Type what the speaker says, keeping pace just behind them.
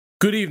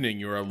Good evening,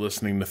 you are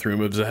listening to Three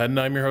Moves Ahead, and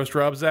I'm your host,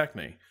 Rob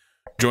Zachney.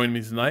 Joining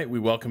me tonight, we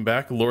welcome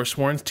back Lore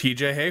Sworn's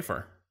TJ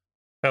Hafer.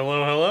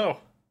 Hello, hello.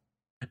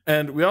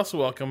 And we also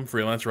welcome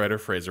freelance writer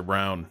Fraser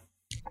Brown.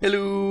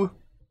 Hello.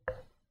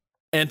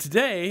 And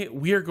today,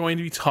 we are going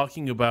to be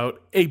talking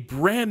about a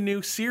brand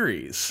new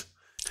series.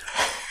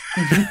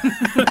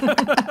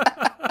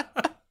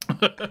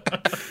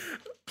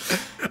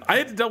 I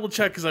had to double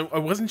check because I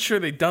wasn't sure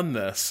they'd done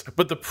this,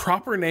 but the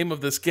proper name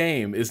of this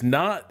game is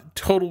not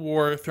Total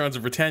War Thrones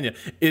of Britannia.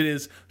 It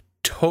is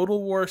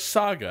Total War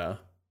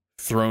Saga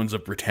Thrones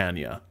of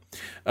Britannia,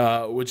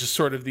 which is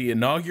sort of the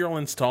inaugural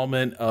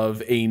installment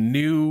of a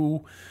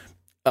new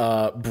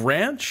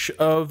branch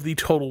of the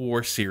Total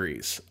War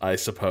series, I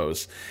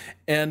suppose.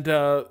 And,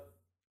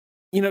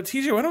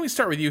 TJ, why don't we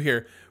start with you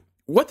here?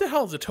 What the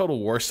hell is a Total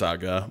War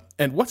Saga,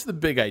 and what's the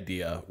big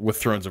idea with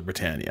Thrones of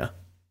Britannia?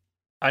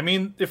 I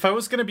mean, if I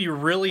was going to be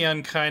really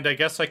unkind, I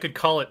guess I could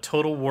call it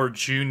Total War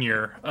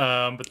Junior,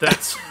 but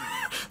that's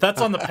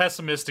that's on the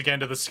pessimistic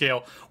end of the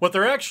scale. What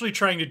they're actually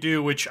trying to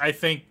do, which I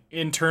think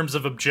in terms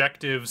of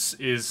objectives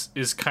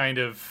is kind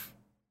of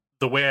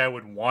the way I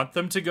would want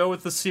them to go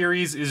with the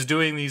series, is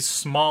doing these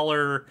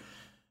smaller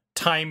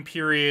time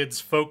periods,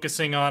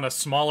 focusing on a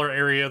smaller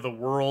area of the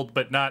world,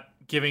 but not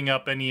giving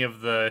up any of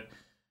the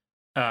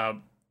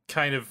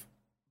kind of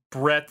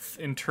breadth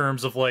in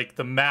terms of like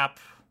the map.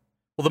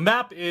 Well, the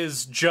map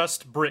is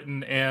just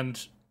Britain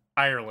and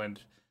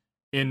Ireland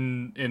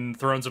in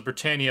Thrones of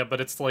Britannia,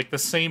 but it's like the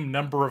same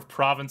number of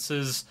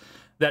provinces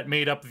that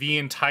made up the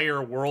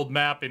entire world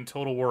map in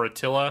Total War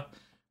Attila.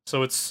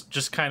 So it's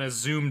just kind of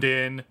zoomed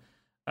in.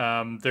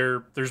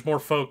 There's more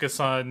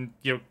focus on,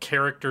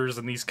 characters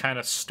and these kind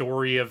of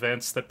story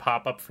events that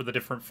pop up for the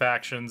different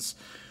factions,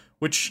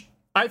 which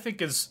I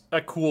think is a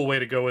cool way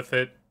to go with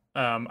it.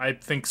 I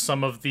think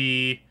some of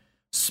the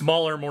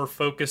smaller, more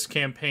focused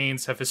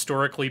campaigns have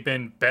historically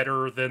been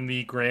better than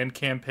the grand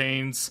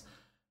campaigns.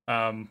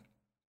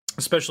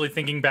 Especially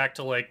thinking back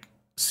to like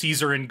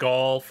Caesar in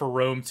Gaul for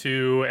Rome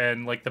 2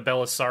 and like the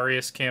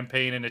Belisarius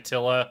campaign in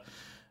Attila,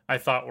 I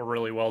thought were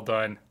really well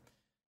done.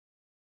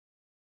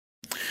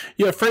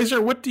 Yeah,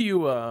 Fraser, what do you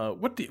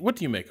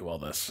make of all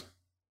this?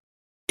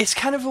 It's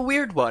kind of a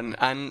weird one,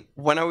 and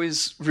when I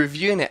was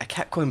reviewing it, I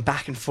kept going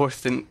back and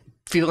forth and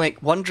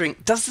wondering,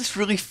 does this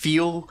really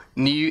feel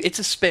new? It's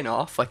a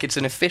spin-off, like it's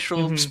an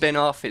official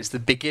spin-off. It's the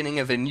beginning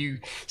of a new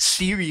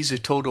series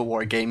of Total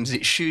War games.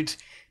 It should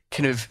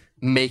kind of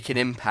make an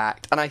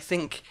impact. And I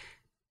think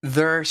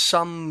there are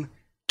some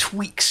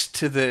tweaks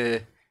to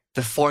the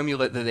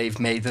formula that they've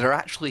made that are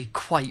actually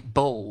quite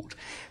bold.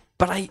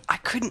 But I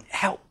couldn't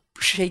help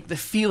shake the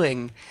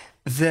feeling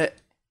that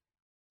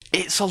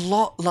it's a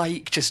lot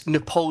like just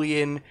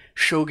Napoleon,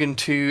 Shogun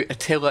 2,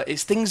 Attila.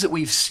 It's things that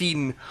we've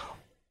seen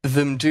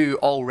them do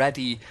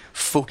already,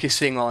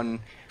 focusing on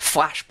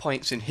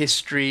flashpoints in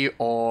history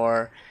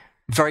or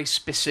very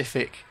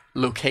specific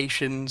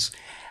locations.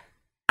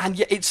 And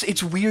yet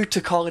it's weird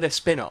to call it a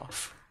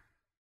spin-off.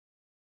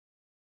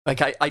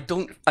 Like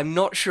I'm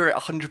not sure it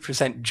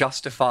 100%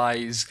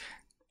 justifies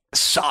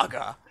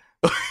Saga.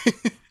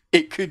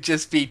 It could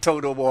just be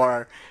Total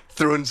War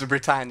Thrones of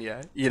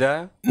Britannia, you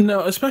know? No,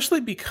 especially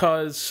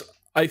because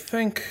I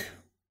think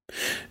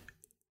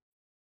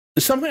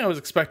something I was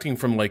expecting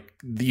from like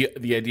the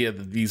idea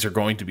that these are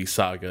going to be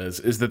sagas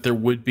is that there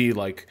would be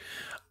like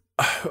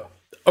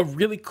a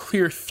really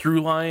clear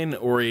through line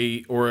or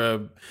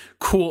a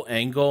cool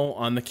angle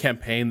on the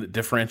campaign that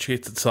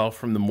differentiates itself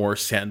from the more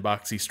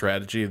sandboxy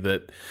strategy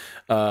that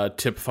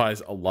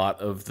typifies a lot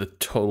of the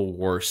Total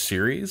War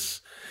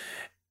series.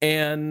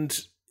 And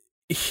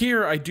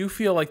here I do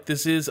feel like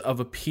this is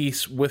of a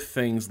piece with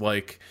things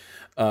like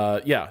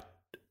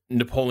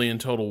Napoleon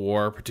Total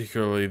War,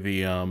 particularly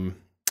the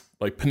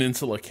like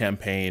Peninsula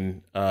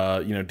campaign,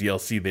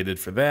 DLC they did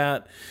for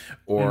that,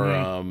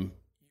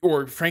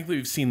 or frankly,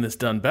 we've seen this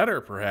done better,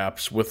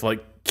 perhaps, with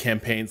like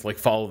campaigns like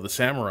Fall of the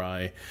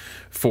Samurai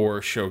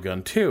for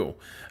Shogun 2.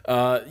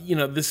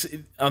 This,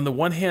 on the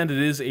one hand, it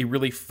is a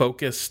really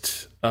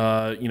focused,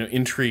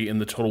 entry in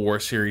the Total War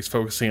series,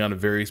 focusing on a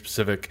very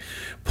specific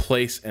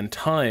place and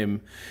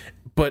time.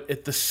 But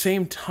at the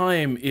same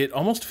time, it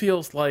almost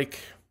feels like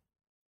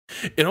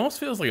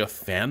a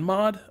fan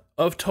mod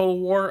of Total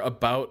War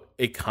about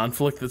a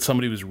conflict that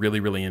somebody was really,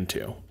 really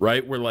into,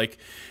 right? Where like,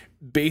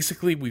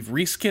 basically we've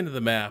reskinned the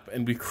map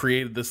and we've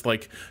created this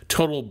like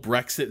total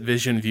Brexit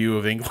vision view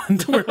of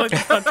England where like the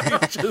country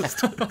is just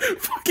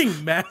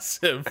fucking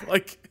massive.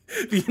 Like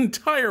the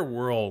entire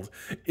world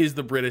is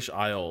the British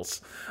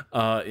Isles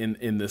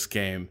in this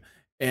game.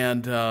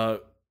 And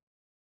the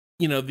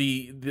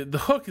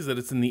hook is that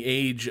it's in the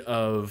age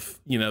of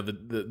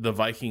the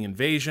Viking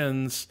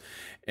invasions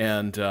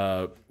and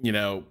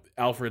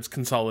Alfred's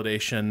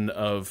consolidation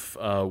of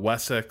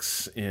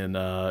Wessex in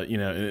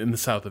the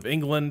south of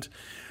England.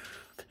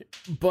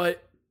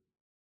 But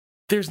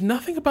there's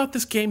nothing about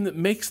this game that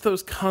makes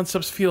those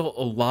concepts feel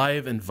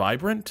alive and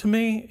vibrant to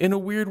me in a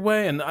weird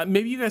way. And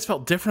maybe you guys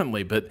felt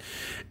differently, but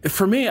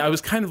for me, I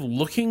was kind of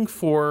looking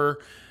for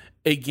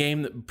a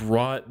game that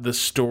brought the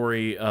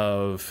story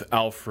of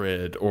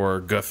Alfred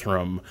or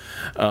Guthrum,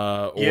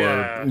 or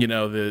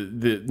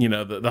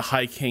the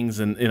High Kings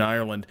in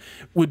Ireland,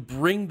 would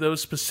bring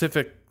those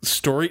specific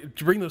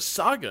bring those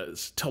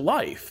sagas to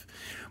life.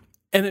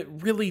 And it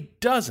really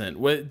doesn't.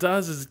 What it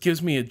does is it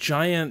gives me a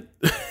giant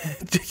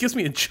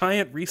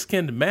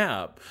reskinned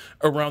map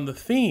around the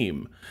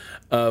theme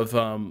of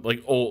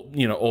old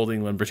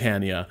England,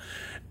 Britannia,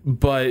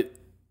 but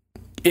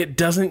it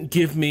doesn't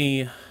give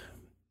me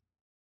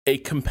a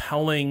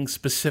compelling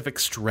specific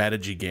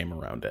strategy game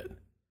around it.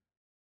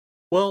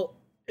 Well,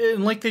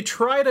 and they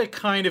try to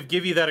kind of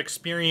give you that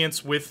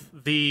experience with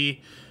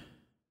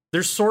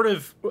there's sort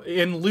of,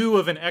 in lieu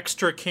of an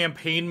extra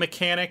campaign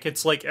mechanic,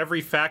 it's like every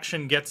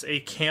faction gets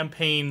a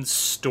campaign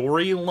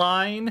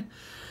storyline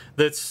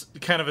that's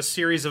kind of a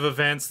series of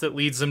events that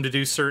leads them to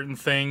do certain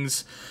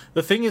things.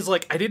 The thing is,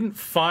 I didn't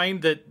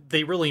find that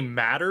they really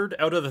mattered.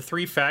 Out of the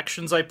 3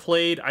 factions I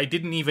played, I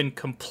didn't even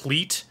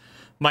complete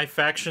my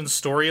faction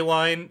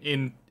storyline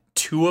in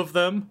 2 of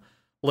them.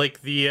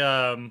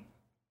 The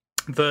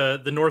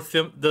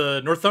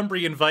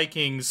Northumbrian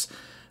Vikings,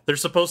 they're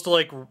supposed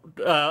to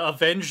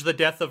avenge the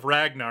death of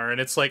Ragnar, and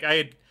it's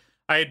I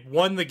had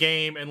won the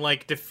game and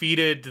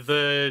defeated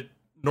the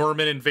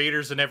Norman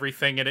invaders and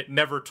everything, and it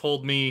never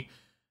told me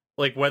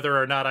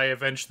whether or not I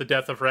avenged the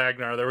death of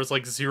Ragnar. There was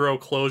zero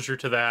closure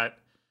to that.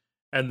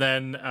 And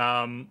then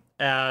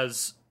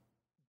as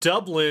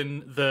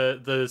Dublin,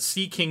 the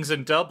Sea Kings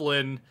in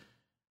Dublin,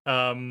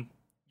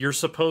 you're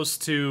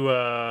supposed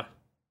to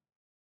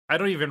I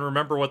don't even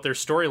remember what their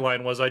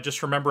storyline was. I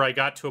just remember I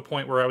got to a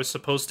point where I was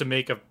supposed to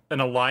make an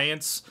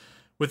alliance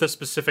with a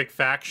specific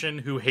faction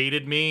who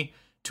hated me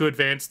to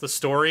advance the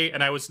story,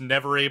 and I was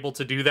never able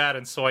to do that,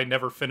 and so I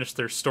never finished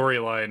their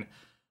storyline.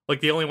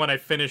 The only one I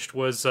finished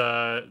was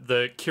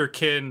the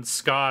Kirkin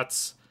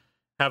Scots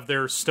have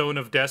their Stone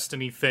of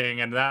Destiny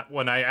thing, and that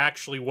one I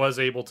actually was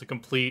able to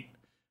complete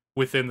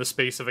within the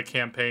space of a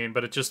campaign,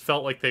 but it just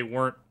felt like they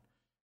weren't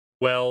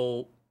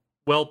well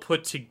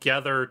put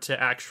together to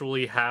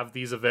actually have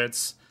these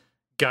events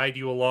guide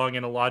you along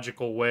in a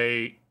logical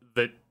way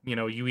that,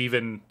 you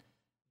even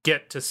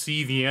get to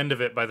see the end of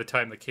it by the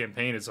time the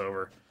campaign is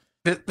over.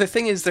 The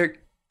thing is,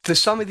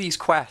 some of these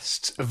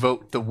quests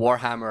evoke the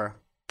Warhammer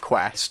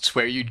quests,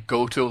 where you'd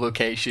go to a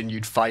location,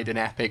 you'd fight an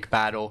epic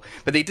battle,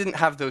 but they didn't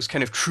have those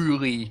kind of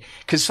truly,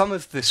 because some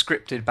of the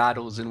scripted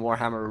battles in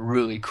Warhammer are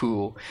really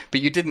cool,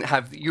 but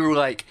you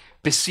were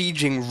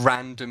besieging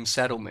random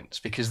settlements,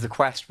 because the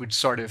quest would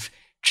sort of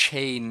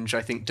change,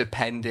 I think,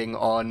 depending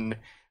on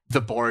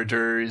the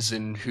borders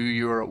and who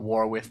you're at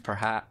war with,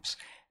 perhaps.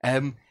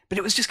 But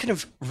it was just kind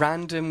of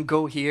random,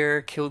 go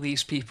here, kill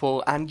these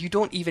people, and you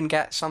don't even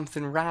get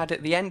something rad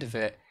at the end of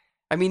it.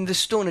 I mean, the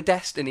Stone of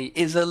Destiny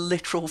is a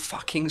literal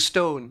fucking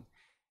stone.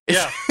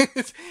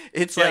 It's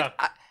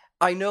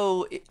I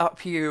know up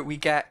here we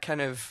get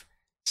kind of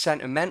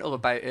sentimental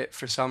about it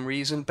for some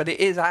reason, but it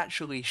is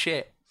actually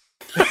shit.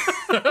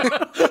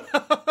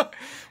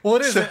 Well,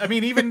 it is. I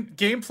mean, even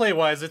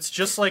gameplay-wise, it's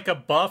just like a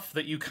buff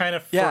that you kind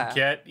of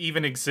forget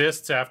even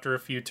exists after a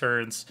few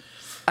turns.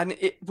 And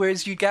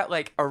whereas you get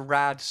a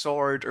rad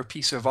sword or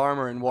piece of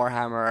armor in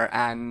Warhammer,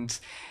 and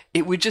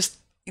it would just...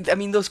 I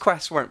mean, those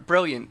quests weren't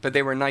brilliant, but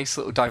they were nice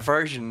little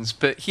diversions.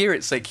 But here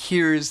it's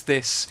here's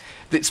this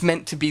that's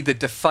meant to be the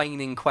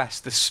defining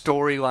quest, the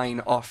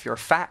storyline of your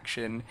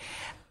faction,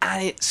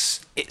 and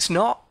it's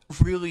not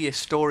really a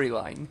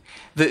storyline.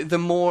 The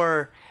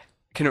more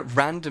kind of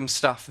random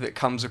stuff that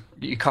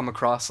you come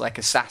across, like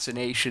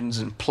assassinations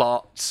and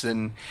plots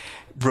and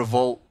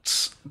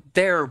revolts,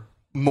 they're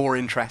more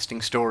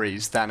interesting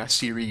stories than a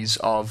series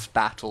of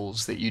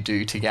battles that you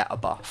do to get a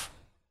buff.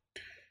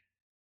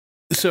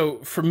 So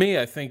for me,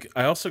 I think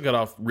I also got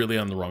off really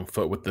on the wrong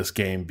foot with this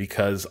game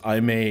because I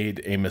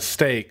made a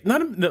mistake.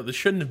 This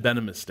shouldn't have been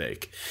a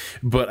mistake,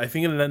 but I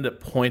think it ended up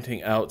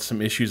pointing out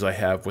some issues I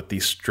have with the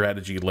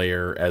strategy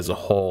layer as a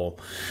whole.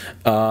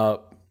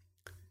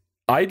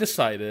 I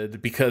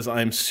decided, because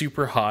I'm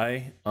super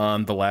high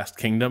on The Last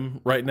Kingdom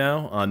right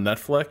now on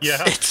Netflix.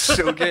 Yeah, it's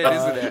so good,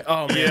 isn't it?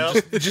 Oh man,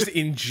 just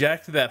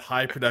inject that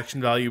high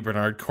production value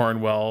Bernard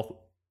Cornwell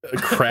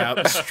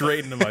crap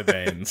straight into my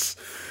veins.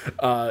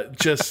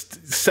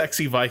 Just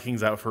sexy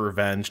Vikings out for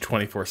revenge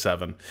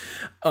 24/7.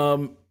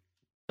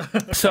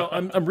 So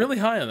I'm really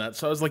high on that.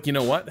 So I was like, you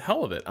know what?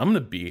 Hell of it. I'm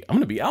gonna be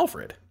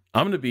Alfred.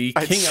 I'm going to be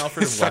King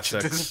Alfred of Wessex. Such a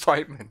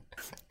disappointment.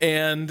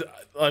 And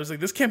I was like,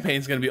 this campaign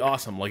is going to be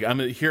awesome.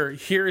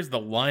 Here is the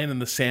line in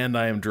the sand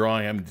I am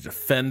drawing. I'm going to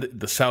defend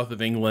the south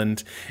of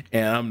England,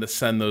 and I'm going to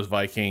send those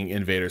Viking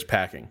invaders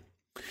packing.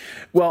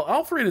 Well,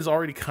 Alfred is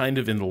already kind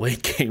of in the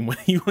late game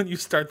when you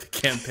start the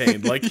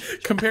campaign. Like,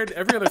 compared to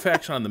every other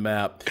faction on the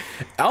map,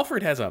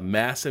 Alfred has a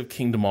massive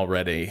kingdom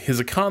already. His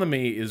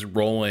economy is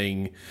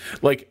rolling.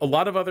 Like, a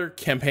lot of other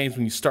campaigns,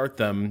 when you start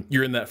them,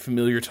 you're in that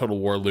familiar Total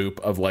War loop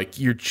of, like,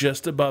 you're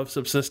just above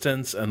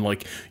subsistence, and,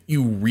 like,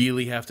 you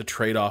really have to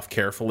trade off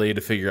carefully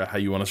to figure out how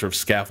you want to sort of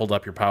scaffold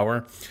up your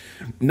power.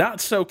 Not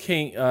so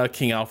King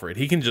Alfred.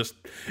 He can just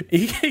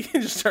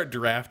start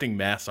drafting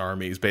mass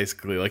armies,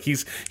 basically. Like,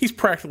 he's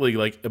practically,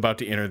 like, about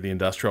to enter the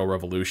Industrial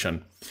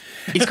Revolution.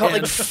 He's got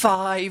like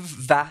 5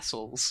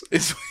 vassals.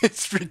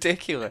 It's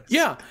ridiculous.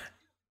 Yeah.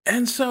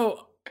 And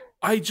so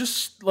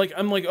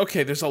I'm like,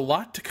 okay, there's a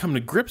lot to come to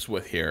grips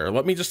with here.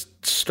 Let me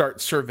just start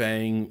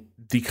surveying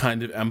the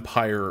kind of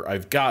empire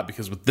I've got,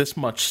 because with this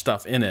much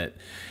stuff in it,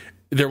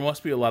 there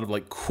must be a lot of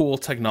like cool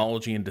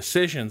technology and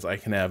decisions I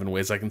can have in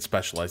ways I can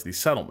specialize these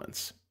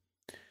settlements.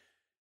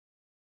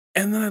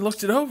 And then I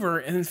looked it over,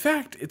 and in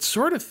fact, it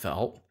sort of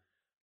felt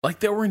like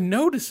there were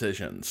no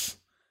decisions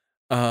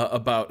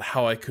about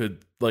how I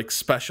could like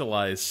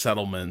specialize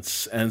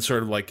settlements and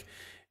sort of like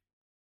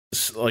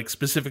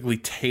specifically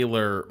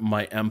tailor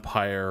my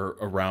empire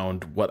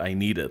around what I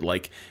needed.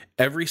 Like,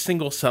 every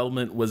single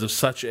settlement was of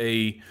such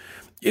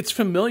it's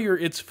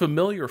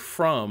familiar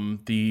from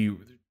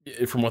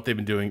what they've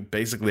been doing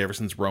basically ever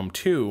since Rome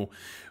 2,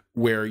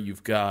 where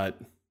you've got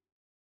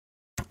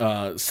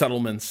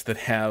settlements that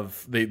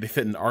have they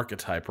fit an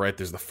archetype, right?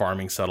 There's the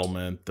farming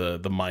settlement,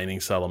 the mining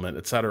settlement,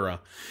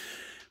 etc.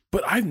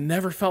 But I've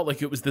never felt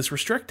like it was this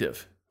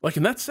restrictive. Like,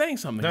 and that's saying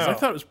something, because I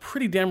thought it was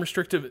pretty damn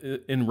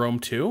restrictive in Rome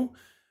 2.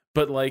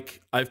 But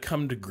like, I've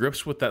come to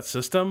grips with that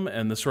system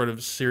and the sort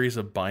of series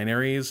of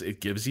binaries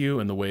it gives you,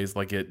 and the ways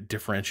like it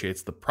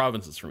differentiates the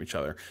provinces from each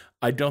other.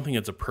 I don't think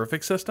it's a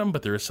perfect system,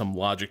 but there is some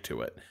logic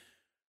to it.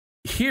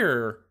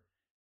 Here,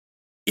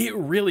 it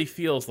really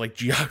feels like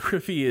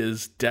geography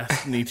is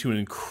destiny to an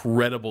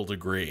incredible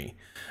degree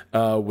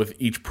with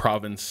each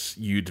province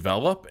you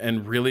develop,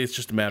 and really it's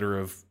just a matter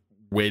of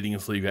waiting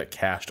until you get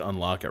cash to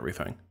unlock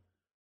everything.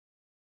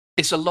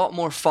 It's a lot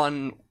more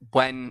fun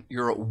when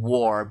you're at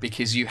war,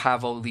 because you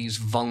have all these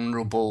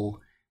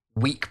vulnerable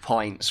weak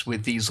points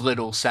with these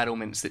little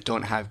settlements that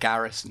don't have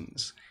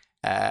garrisons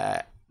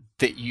that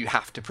you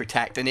have to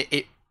protect. And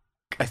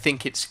I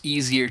think it's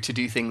easier to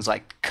do things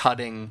like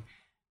cutting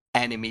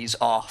enemies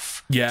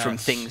off from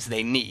things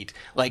they need.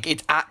 Like,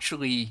 it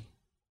actually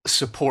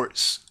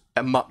supports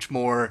a much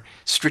more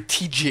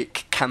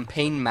strategic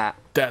campaign map.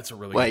 That's a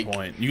really good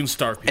point. You can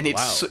starve people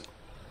out.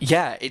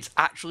 Yeah, it's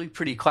actually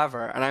pretty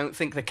clever, and I don't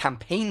think the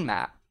campaign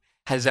map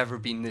has ever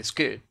been this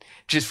good,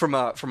 just from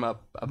a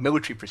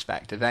military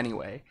perspective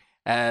anyway.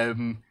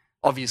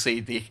 Obviously,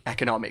 the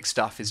economic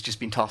stuff has just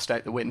been tossed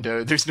out the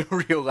window. There's no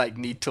real like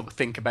need to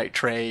think about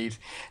trade,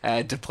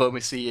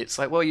 diplomacy. It's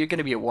like, well, you're going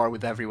to be at war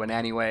with everyone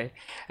anyway.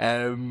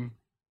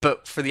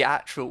 But for the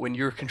actual, when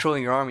you're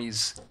controlling your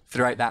armies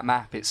throughout that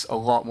map, it's a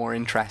lot more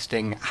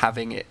interesting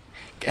having it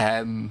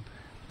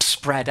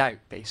spread out,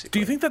 basically. Do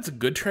you think that's a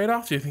good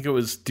trade-off? Do you think it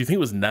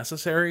was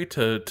necessary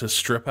to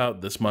strip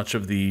out this much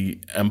of the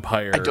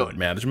empire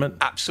management?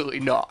 Absolutely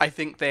not. I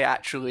think they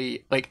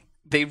actually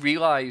they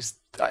realized.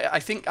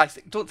 I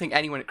don't think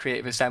anyone at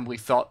Creative Assembly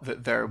thought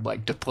that their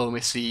like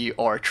diplomacy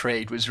or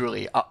trade was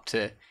really up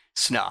to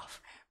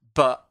snuff.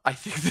 But I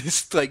think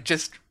this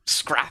just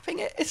scrapping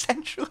it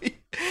essentially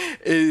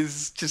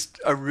is just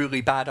a really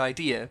bad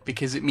idea,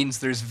 because it means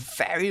there's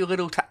very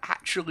little to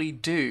actually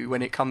do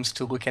when it comes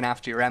to looking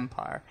after your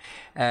empire.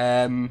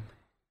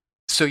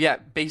 So yeah,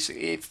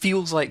 basically it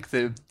feels like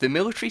the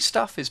military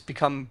stuff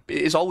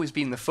is always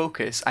been the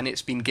focus, and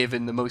it's been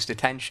given the most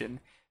attention.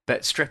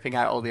 But stripping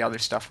out all the other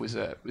stuff was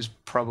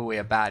probably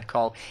a bad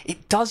call.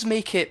 It does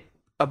make it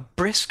a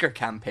brisker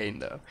campaign,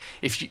 though.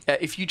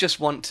 If you just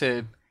want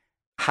to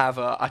have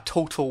a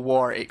Total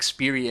War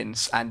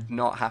experience and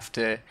not have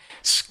to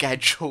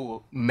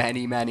schedule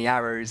many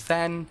hours,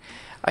 then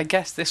I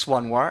guess this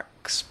one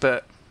works.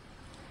 But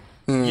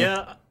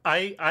yeah,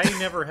 I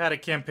never had a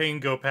campaign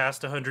go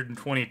past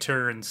 120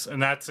 turns,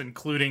 and that's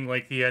including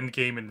like the end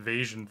game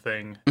invasion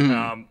thing.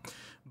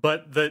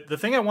 But the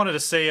thing I wanted to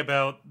say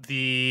about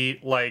the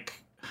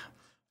like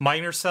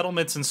minor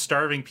settlements and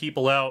starving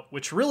people out,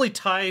 which really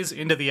ties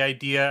into the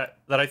idea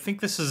that I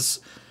think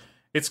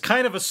it's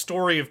kind of a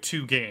story of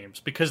two games,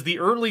 because the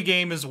early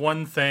game is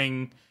one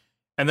thing,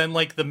 and then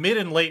like the mid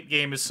and late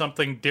game is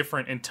something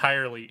different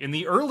entirely. In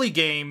the early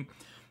game,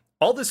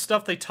 all this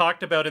stuff they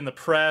talked about in the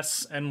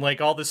press and like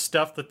all this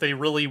stuff that they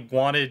really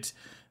wanted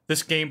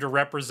this game to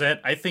represent,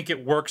 I think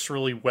it works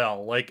really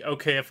well. Like,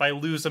 okay, if I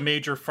lose a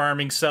major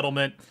farming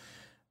settlement,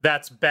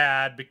 that's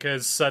bad,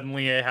 because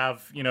suddenly I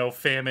have,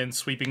 famine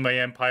sweeping my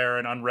empire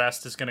and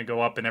unrest is going to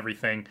go up and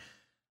everything.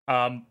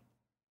 I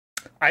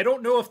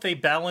don't know if they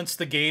balanced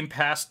the game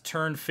past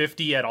turn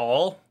 50 at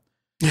all.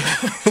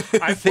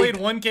 I played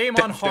one game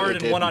on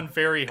hard and one on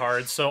very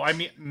hard, so I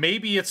mean,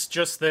 maybe it's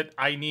just that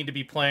I need to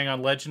be playing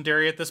on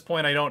legendary at this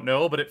point. I don't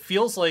know, but it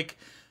feels like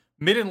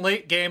mid and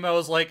late game I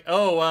was like,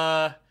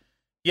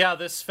 yeah,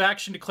 this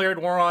faction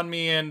declared war on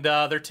me, and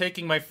they're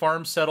taking my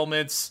farm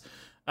settlements.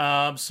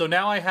 So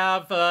now I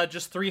have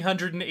just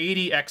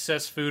 380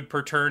 excess food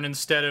per turn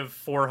instead of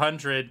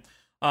 400.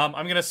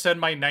 I'm gonna send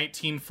my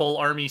 19 full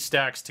army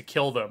stacks to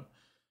kill them.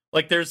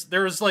 Like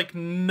there's like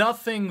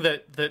nothing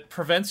that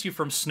prevents you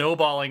from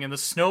snowballing, and the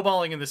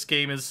snowballing in this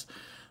game is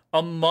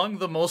among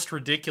the most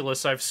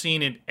ridiculous I've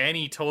seen in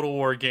any Total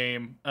War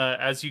game.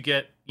 As you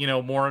get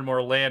more and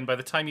more land, by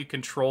the time you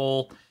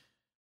control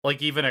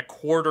like even a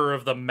quarter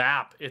of the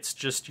map, it's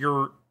just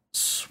you're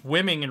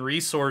swimming in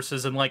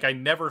resources, and like I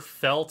never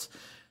felt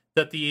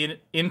that the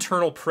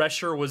internal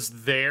pressure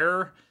was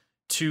there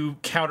to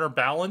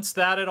counterbalance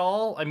that at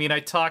all. I mean, I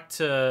talked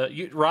to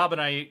Rob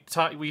and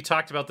we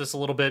talked about this a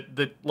little bit,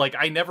 that like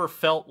I never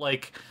felt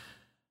like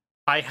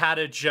I had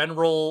a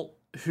general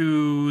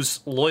whose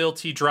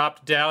loyalty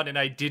dropped down and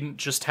I didn't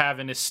just have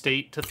an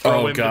estate to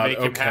throw him to make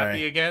him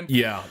happy again.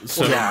 Yeah,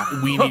 so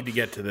we need to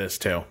get to this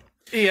too.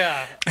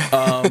 Yeah.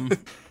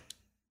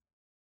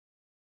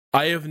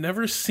 I have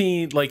never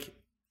seen, like,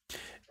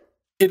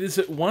 it is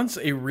at once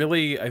a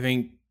really, I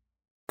think,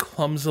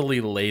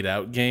 clumsily laid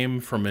out game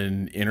from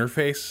an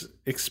interface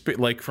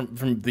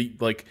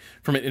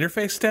from an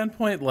interface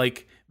standpoint.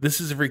 Like, this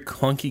is a very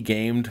clunky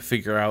game to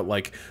figure out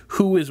like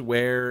who is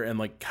where and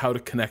like how to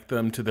connect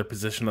them to their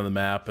position on the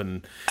map,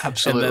 and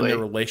Absolutely. and then their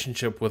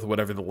relationship with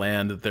whatever the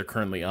land that they're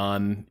currently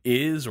on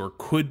is or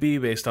could be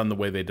based on the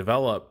way they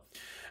develop.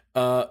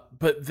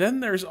 But then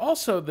there's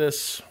also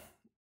this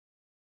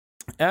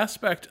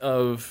aspect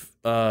of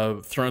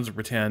Thrones of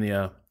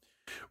Britannia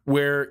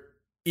where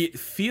it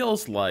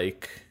feels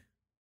like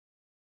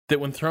that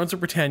when Thrones of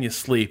Britannia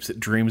sleeps, it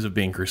dreams of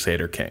being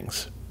Crusader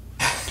kings.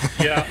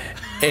 Yeah.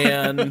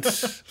 And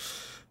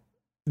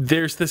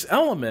there's this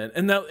element,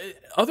 and now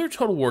other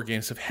Total War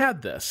games have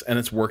had this, and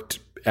it's worked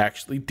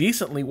actually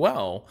decently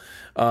well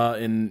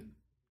in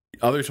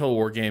other Total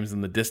War games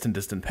in the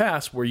distant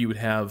past, where you would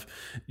have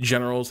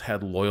generals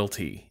had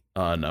loyalty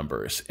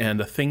numbers. And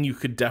a thing you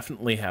could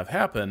definitely have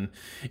happen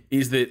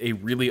is that a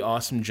really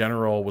awesome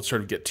general would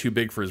sort of get too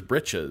big for his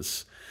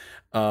britches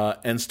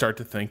and start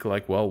to think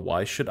like, well,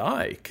 why should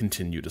I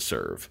continue to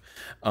serve?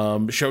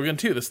 Shogun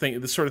 2,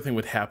 this sort of thing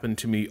would happen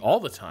to me all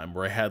the time,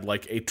 where I had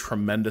like a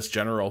tremendous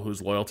general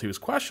whose loyalty was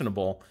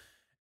questionable.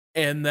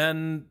 And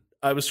then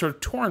I was sort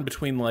of torn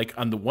between, like,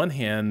 on the one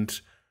hand,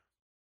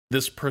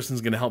 this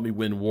person's going to help me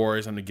win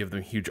wars, I'm going to give them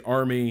a huge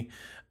army.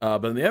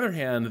 But on the other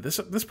hand,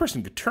 this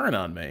person could turn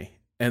on me,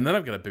 and then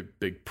I've got a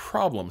big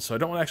problem. So I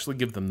don't actually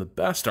give them the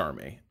best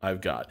army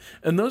I've got.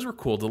 And those were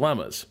cool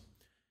dilemmas.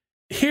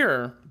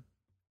 Here,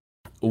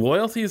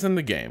 loyalty is in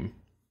the game.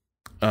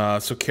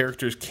 So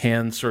characters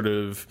can sort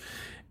of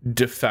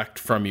defect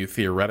from you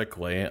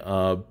theoretically.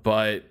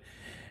 But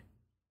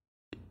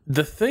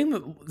the thing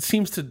that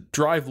seems to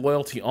drive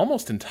loyalty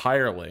almost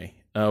entirely,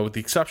 with the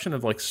exception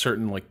of like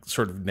certain like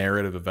sort of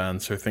narrative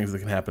events or things that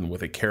can happen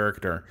with a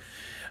character,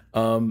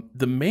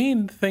 the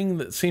main thing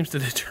that seems to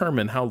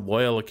determine how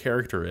loyal a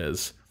character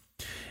is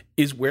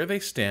where they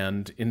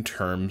stand in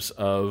terms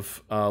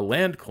of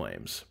land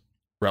claims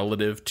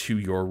relative to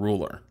your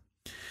ruler.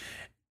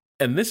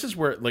 And this is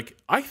where, like,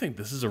 I think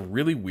this is a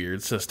really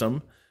weird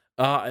system.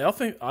 I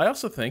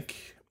also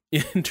think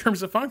in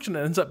terms of function,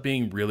 it ends up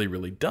being really,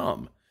 really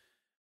dumb.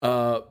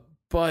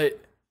 But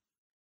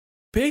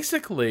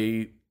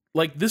basically,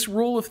 like, this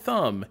rule of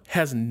thumb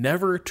has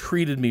never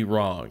treated me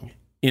wrong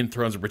in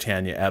Thrones of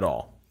Britannia at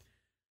all.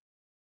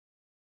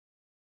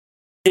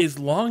 As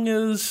long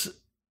as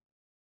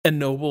a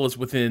noble is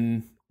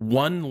within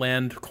one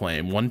land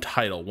claim, one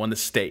title, one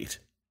estate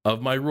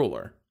of my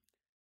ruler,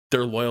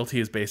 their loyalty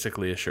is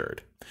basically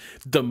assured.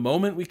 The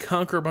moment we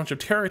conquer a bunch of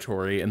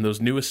territory and those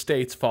new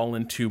estates fall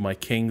into my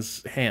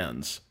king's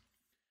hands,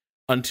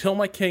 until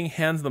my king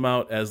hands them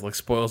out as like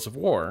spoils of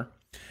war,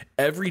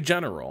 every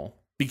general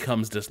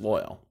becomes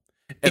disloyal.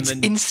 And it's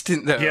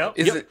instant though.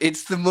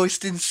 It's the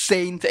most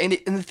insane thing.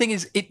 And the thing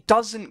is, it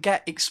doesn't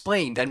get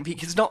explained, and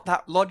it's not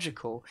that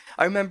logical.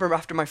 I remember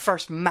after my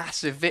first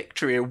massive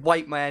victory, I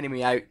wiped my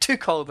enemy out,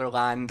 took all their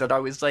land, and I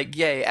was like,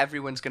 yay,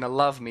 everyone's gonna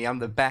love me, I'm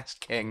the best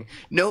king.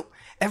 Nope,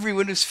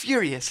 everyone was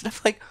furious. And I'm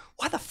like,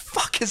 why the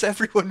fuck is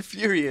everyone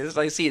furious?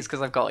 I see it's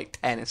because I've got like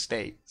 10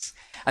 estates.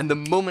 And the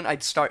moment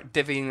I'd start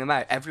divvying them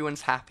out,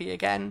 everyone's happy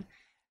again.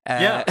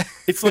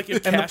 It's like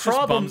if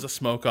Cassius bums a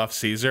smoke off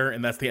Caesar,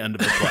 and that's the end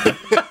of the play.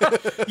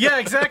 Yeah,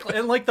 exactly.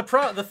 And like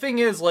the thing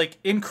is, like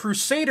in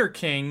Crusader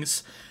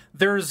Kings,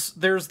 there's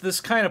this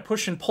kind of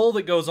push and pull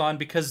that goes on,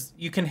 because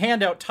you can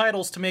hand out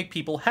titles to make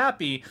people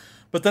happy,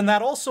 but then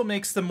that also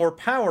makes them more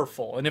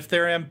powerful. And if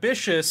they're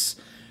ambitious,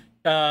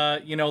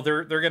 they're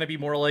going to be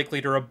more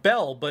likely to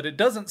rebel. But it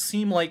doesn't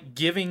seem like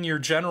giving your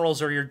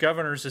generals or your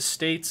governors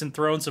estates and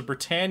Thrones of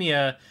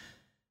Britannia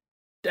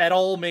at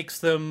all makes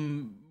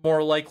them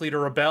more likely to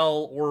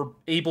rebel or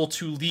able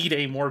to lead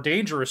a more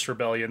dangerous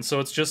rebellion. So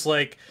it's just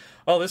like,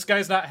 oh, this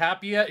guy's not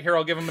happy yet. Here,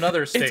 I'll give him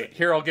another estate.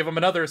 Here, I'll give him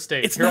another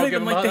estate. It's Here, not I'll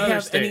give even him like they another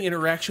have estate. any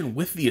interaction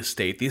with the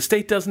estate. The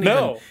estate doesn't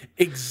even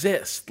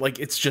exist. Like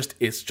it's just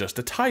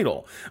a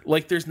title.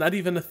 Like there's not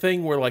even a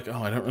thing where like,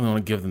 oh, I don't really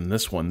want to give them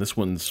this one. This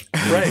one's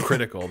really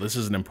critical. This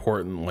is an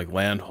important like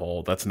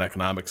landhold. That's an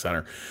economic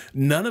center.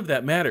 None of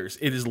that matters.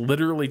 It is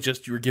literally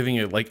just you're giving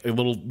it like a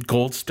little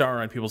gold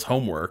star on people's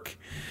homework.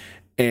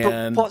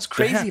 And but what's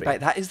crazy about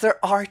that is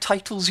there are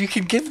titles you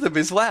can give them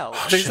as well.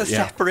 There's a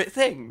separate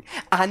thing.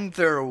 And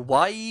there are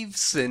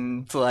wives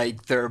and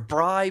like there are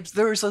bribes.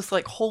 There's this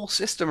like whole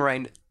system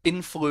around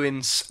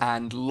influence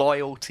and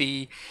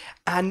loyalty.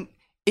 And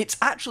it's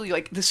actually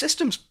like the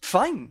system's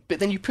fine, but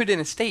then you put in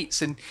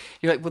estates and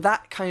you're like, well,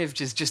 that kind of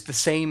just the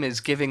same as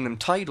giving them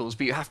titles,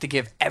 but you have to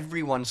give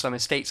everyone some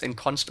estates and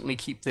constantly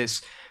keep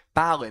this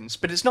balance.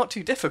 But it's not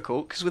too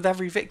difficult because with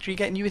every victory you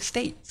get new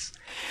estates.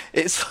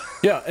 It's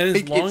and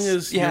as long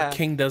as your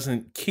king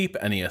doesn't keep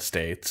any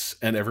estates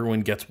and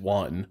everyone gets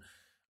one,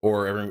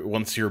 or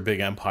once you're a big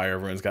empire,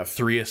 everyone's got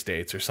 3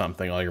 estates or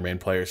something, all your main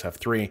players have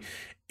 3,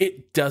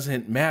 it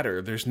doesn't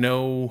matter. There is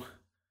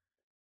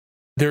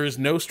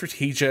no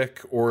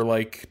strategic or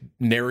like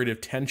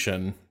narrative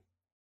tension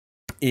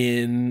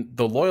in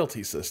the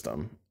loyalty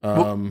system.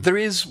 Well, there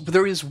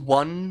is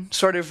one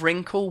sort of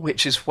wrinkle,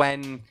 which is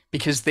when,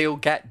 because they'll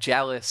get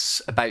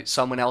jealous about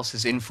someone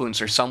else's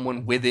influence, or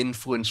someone with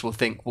influence will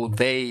think, well,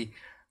 they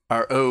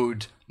are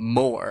owed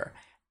more.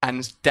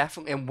 And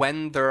definitely, and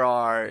when there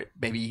are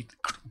maybe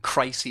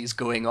crises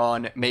going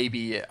on,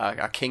 maybe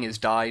a king has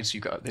died, so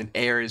an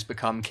heir has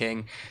become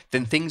king,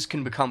 then things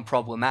can become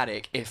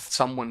problematic if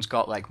someone's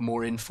got like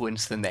more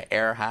influence than the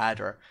heir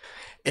had, or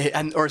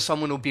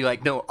someone will be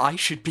like, no, I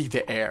should be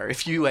the heir.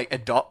 If you like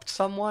adopt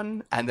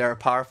someone and they're a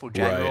powerful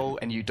general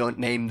and you don't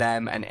name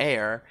them an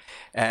heir,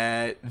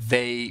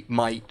 they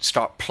might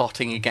start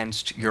plotting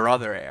against your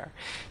other heir.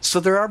 So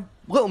there are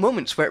little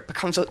moments where it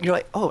becomes, you're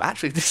like, oh,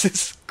 actually, this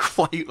is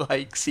quite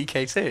like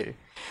CK2.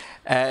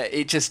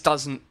 It just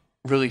doesn't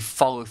really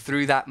follow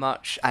through that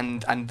much.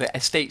 And the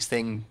estates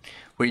thing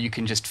where you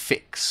can just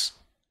fix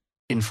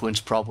influence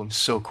problems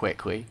so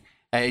quickly.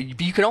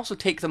 You can also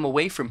take them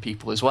away from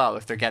people as well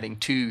if they're getting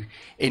too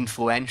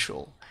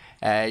influential.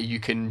 You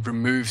can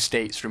remove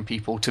states from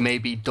people to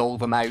maybe dole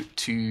them out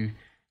to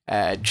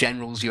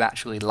generals you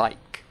actually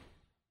like.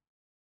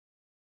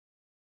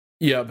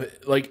 Yeah,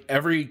 but like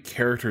every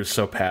character is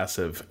so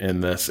passive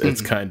in this,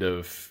 it's kind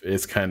of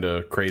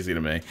crazy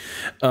to me.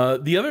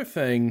 The other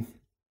thing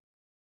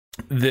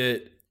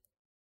I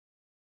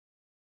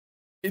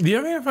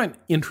find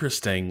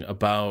interesting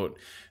about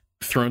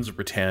Thrones of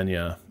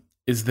Britannia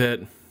is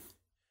that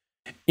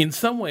in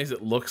some ways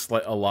it looks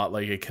like a lot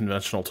like a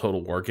conventional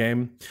Total War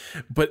game,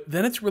 but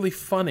then it's really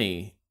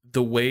funny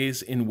the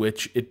ways in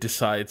which it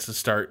decides to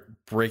start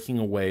breaking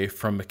away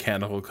from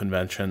mechanical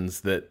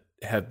conventions that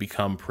have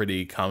become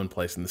pretty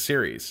commonplace in the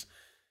series.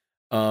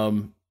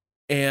 And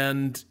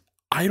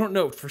I don't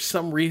know, for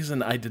some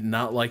reason I did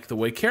not like the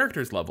way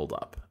characters leveled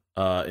up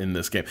in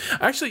this game.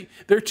 Actually,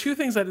 there are 2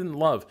 things I didn't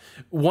love.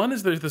 One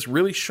is there's this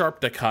really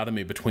sharp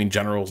dichotomy between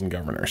generals and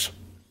governors.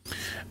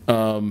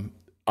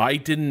 I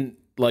didn't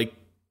like,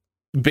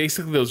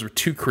 basically those were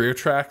 2 career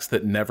tracks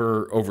that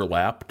never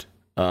overlapped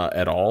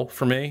at all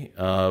for me.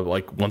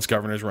 Like once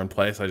governors were in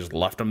place, I just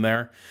left them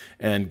there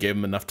and gave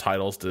them enough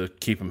titles to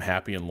keep them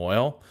happy and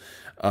loyal,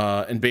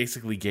 and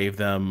basically gave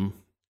them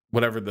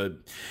whatever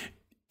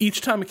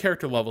each time a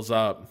character levels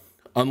up,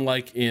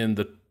 unlike in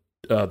the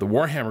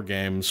Warhammer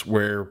games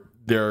where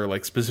there are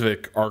like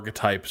specific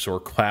archetypes or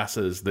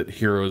classes that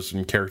heroes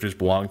and characters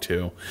belong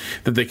to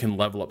that they can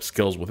level up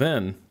skills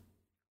within.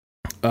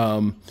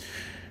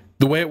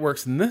 The way it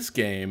works in this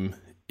game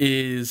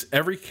is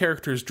every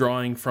character is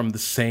drawing from the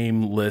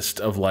same list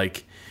of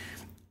like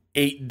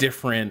 8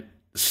 different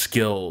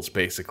skills,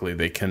 basically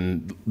they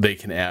can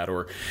add,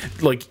 or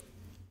like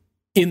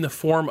in the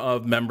form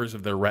of members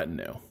of their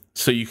retinue.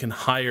 So you can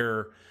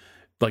hire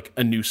like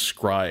a new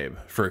scribe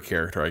for a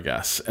character, I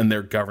guess, and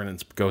their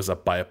governance goes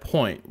up by a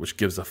point, which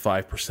gives a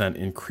 5%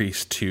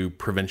 increase to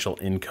provincial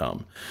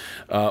income.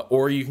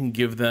 Or you can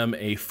give them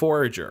a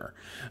forager,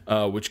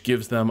 which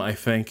gives them, I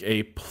think,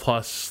 a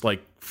plus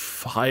like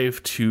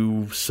 5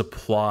 to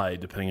supply,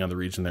 depending on the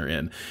region they're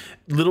in.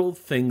 Little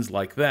things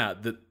like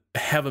that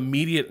have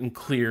immediate and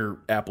clear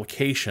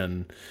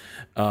application,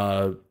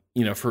 for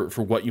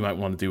what you might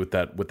want to do with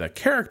that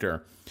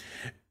character.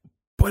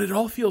 But it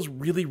all feels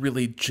really,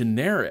 really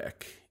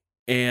generic,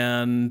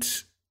 and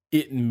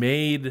it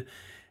made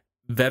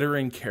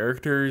veteran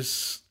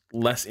characters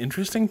less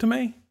interesting to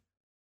me.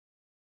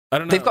 I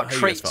don't know. They've got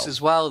traits as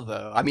well,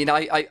 though. I mean,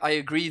 I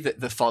agree that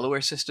the follower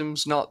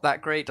system's not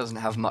that great, doesn't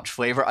have much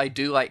flavor. I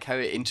do like how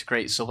it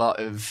integrates a lot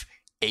of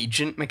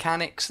agent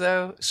mechanics,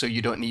 though, so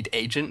you don't need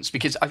agents,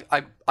 because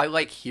I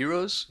like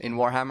heroes in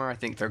Warhammer. I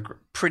think they're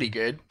pretty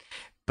good,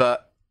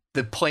 but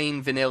the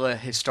plain vanilla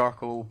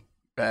historical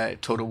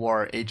Total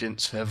War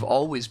agents have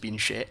always been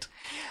shit,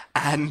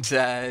 and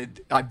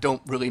I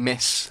don't really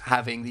miss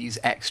having these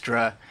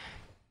extra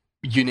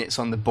units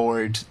on the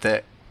board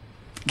that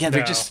Yeah,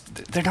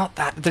 they're not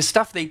that. The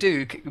stuff they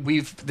do,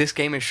 this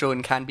game has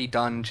shown can be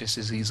done just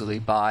as easily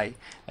by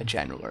a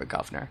general or a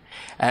governor.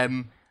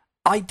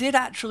 I did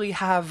actually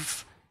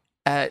have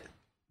a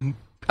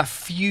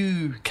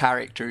few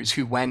characters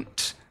who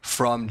went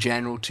from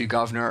general to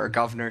governor or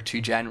governor to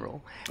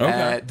general.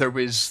 Okay. There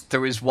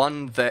was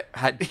one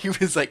that he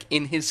was like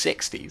in his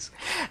 60s,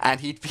 and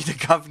he'd been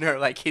a governor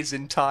like his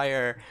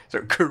entire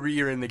sort of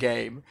career in the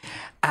game.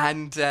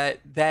 And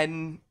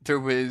then there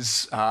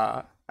was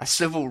a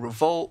civil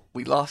revolt.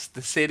 We lost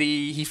the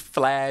city. He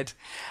fled,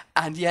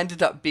 and he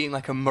ended up being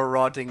like a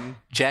marauding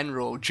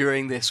general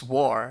during this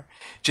war,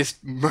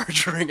 just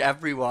murdering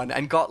everyone,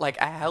 and got like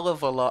a hell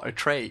of a lot of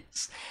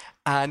traits.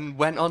 And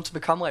went on to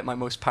become like my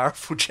most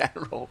powerful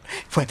general.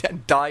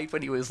 And died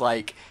when he was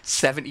like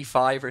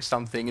 75 or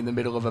something in the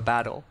middle of a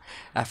battle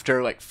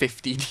after like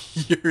 15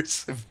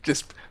 years of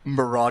just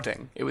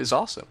marauding. It was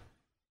awesome.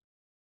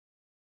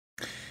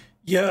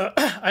 Yeah,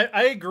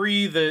 I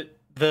agree that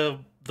the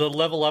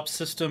level up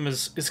system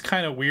is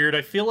kind of weird.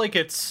 I feel like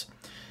it's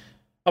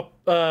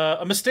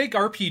a mistake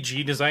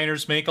RPG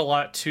designers make a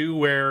lot too,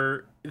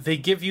 where they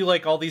give you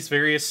like all these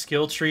various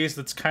skill trees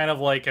that's kind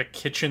of like a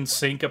kitchen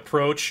sink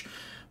approach,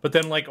 but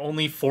then like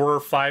only 4 or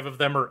 5 of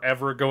them are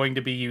ever going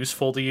to be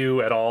useful to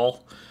you at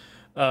all.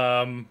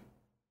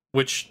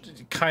 Which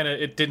kind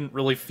of, it didn't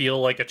really feel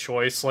like a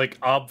choice. Like,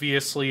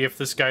 obviously, if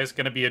this guy's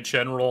going to be a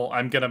general,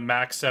 I'm going to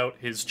max out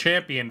his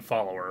champion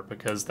follower,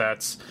 because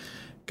that's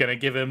going to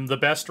give him the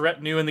best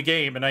retinue in the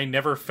game, and I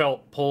never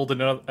felt pulled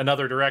in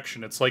another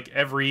direction. It's like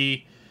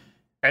every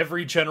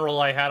general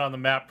I had on the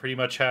map pretty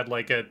much had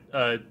like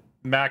a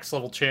max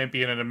level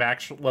champion and a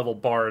max level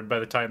bard by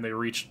the time they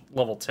reached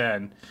level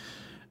 10.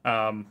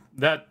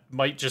 That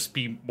might just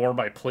be more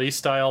my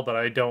playstyle, but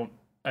I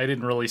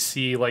didn't really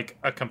see like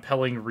a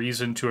compelling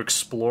reason to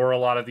explore a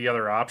lot of the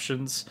other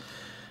options.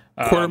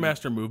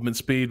 Quartermaster movement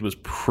speed was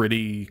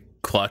pretty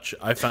clutch,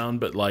 I found,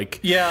 but like,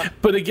 yeah.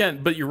 But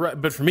again, but you're right.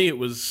 But for me, it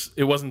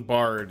wasn't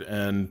bard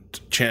and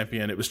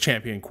champion. It was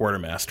champion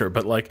quartermaster.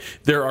 But like,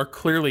 there are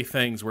clearly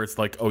things where it's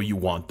like, oh, you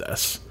want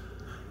this.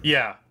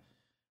 Yeah.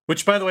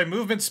 Which, by the way,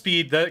 movement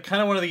speed, that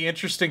kind of one of the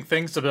interesting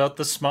things about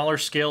the smaller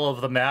scale of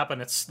the map, and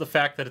it's the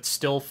fact that it's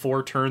still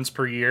 4 turns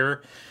per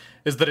year,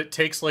 is that it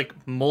takes like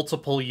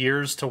multiple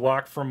years to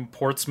walk from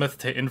Portsmouth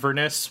to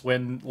Inverness,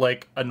 when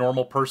like a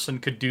normal person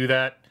could do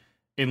that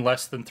in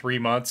less than 3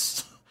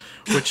 months,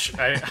 which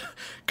I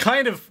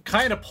kind of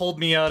pulled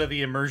me out of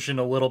the immersion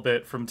a little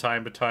bit from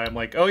time to time.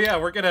 Like, oh yeah,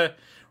 we're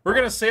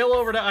gonna sail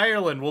over to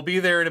Ireland. We'll be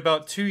there in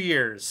about 2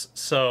 years.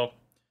 So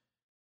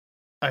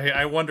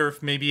I wonder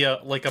if maybe a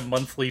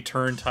monthly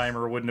turn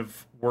timer wouldn't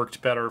have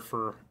worked better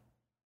for,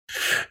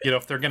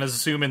 if they're going to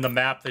zoom in the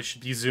map, they should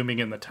be zooming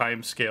in the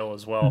time scale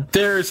as well.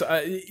 There's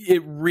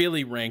it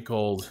really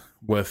rankled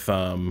with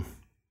the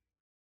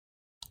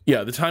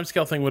time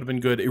scale thing would have been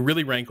good. It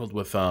really rankled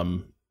with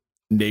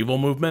naval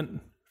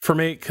movement for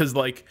me, because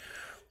like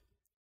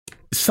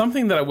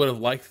something that I would have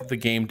liked the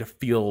game to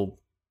feel,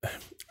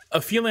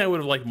 a feeling I would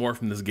have liked more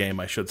from this game,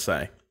 I should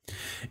say,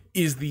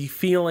 is the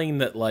feeling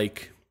that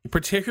like,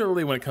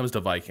 particularly when it comes to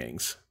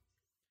Vikings,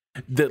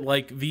 that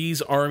like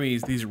these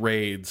armies, these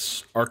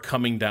raids are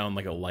coming down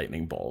like a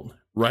lightning bolt,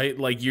 right?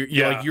 Like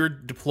you're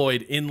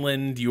deployed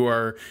inland, you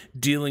are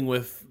dealing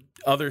with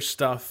other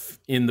stuff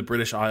in the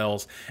British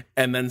Isles,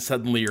 and then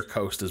suddenly your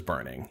coast is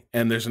burning,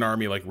 and there's an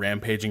army like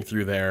rampaging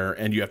through there,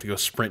 and you have to go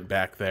sprint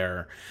back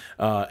there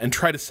and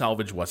try to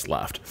salvage what's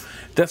left.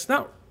 That's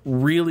not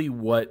really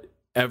what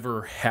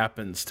ever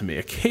happens to me.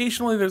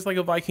 Occasionally there's like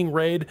a Viking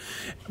raid,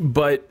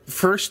 but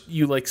first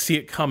you like see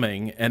it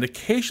coming, and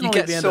occasionally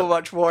you get so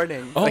much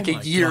warning, like a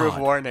year of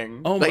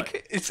warning. Oh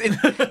like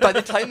my... by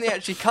the time they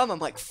actually come, I'm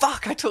like,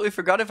 fuck, I totally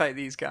forgot about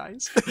these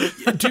guys.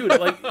 Dude,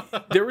 like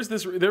there was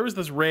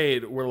this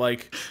raid where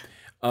like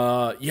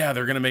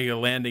they're gonna make a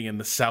landing in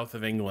the south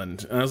of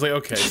England, and I was like,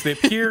 okay, so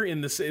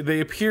they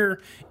appear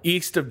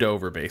east of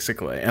Dover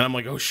basically, and I'm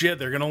like, oh shit,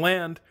 they're gonna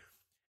land.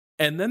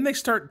 And then they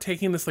start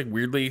taking this like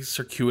weirdly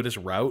circuitous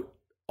route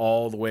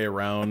all the way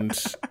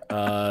around,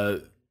 all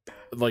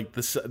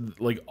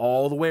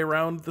the way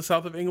around the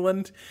south of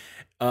England,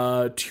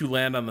 to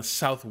land on the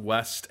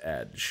southwest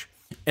edge.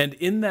 And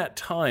in that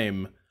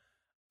time,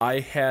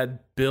 I had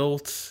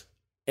built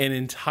an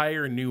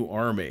entire new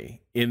army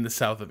in the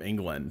south of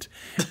England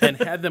and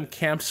had them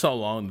camped so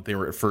long that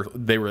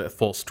they were at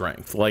full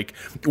strength. Like,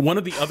 one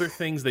of the other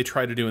things they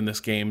try to do in this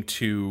game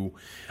to,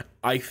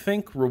 I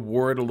think,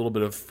 reward a little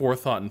bit of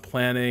forethought and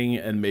planning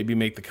and maybe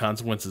make the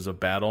consequences of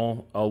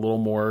battle a little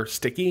more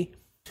sticky,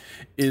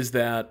 is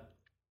that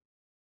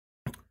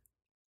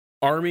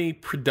army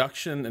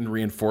production and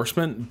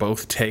reinforcement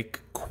both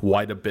take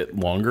quite a bit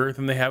longer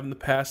than they have in the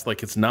past.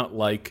 Like, it's not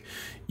like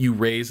you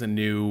raise a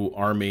new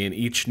army and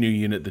each new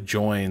unit that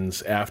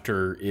joins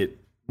after it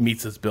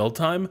meets its build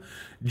time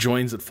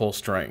joins at full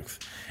strength.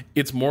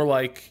 It's more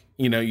like,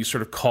 you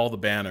sort of call the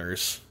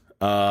banners,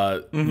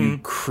 you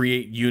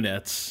create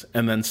units,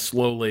 and then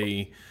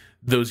slowly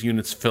those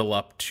units fill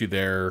up to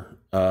their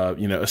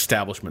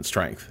establishment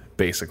strength,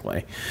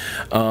 basically.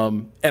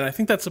 And I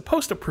think that's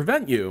supposed to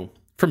prevent you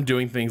from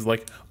doing things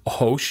like,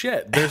 oh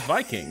shit, there's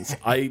Vikings.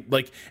 And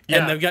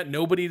they've got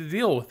nobody to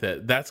deal with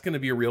it. That's going to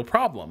be a real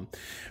problem.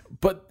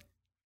 But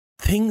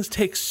things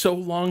take so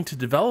long to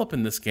develop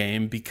in this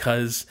game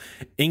because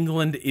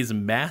England is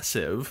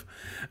massive,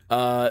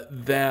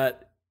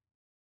 that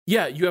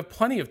you have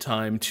plenty of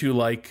time to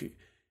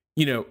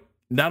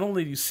not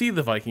only do you see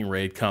the Viking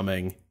raid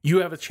coming,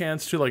 you have a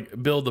chance to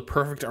build the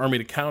perfect army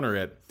to counter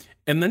it,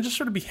 and then just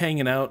sort of be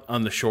hanging out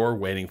on the shore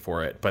waiting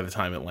for it by the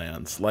time it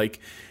lands.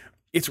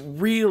 It's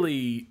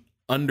really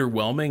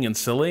underwhelming and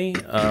silly,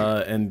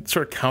 and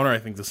sort of counter, I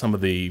think, to some of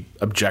the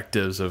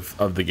objectives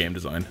of the game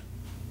design.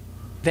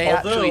 They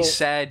actually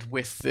said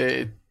with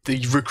the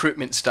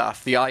recruitment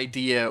stuff, the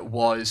idea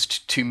was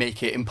to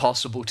make it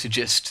impossible to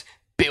just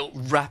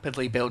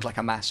rapidly build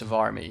a massive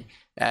army.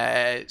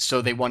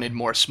 So they wanted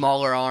more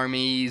smaller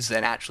armies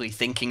and actually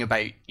thinking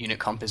about unit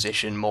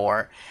composition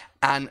more.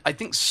 And I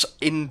think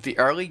in the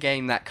early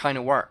game that kind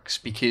of works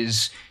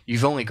because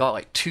you've only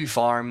got 2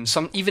 farms.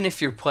 Even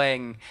if you're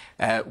playing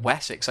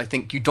Wessex, I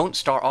think you don't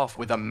start off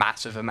with a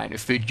massive amount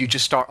of food. You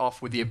just start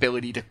off with the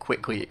ability to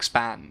quickly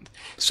expand.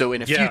 So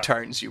in a few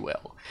turns you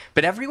will.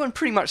 But everyone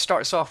pretty much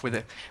starts off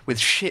with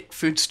shit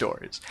food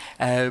stores.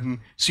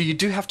 So you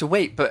do have to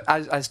wait. But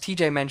as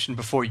TJ mentioned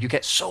before, you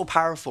get so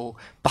powerful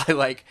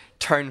by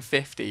turn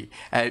 50,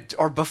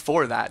 or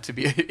before that.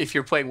 If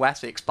you're playing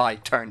Wessex, by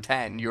turn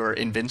 10, you're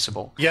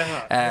invincible.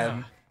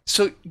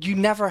 So you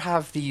never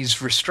have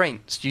these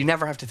restraints. You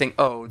never have to think,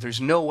 oh, there's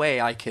no way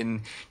I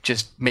can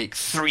just make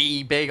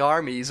 3 big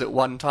armies at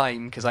one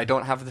time because I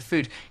don't have the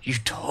food. You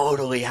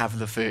totally have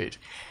the food.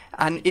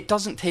 And it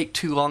doesn't take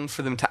too long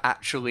for them to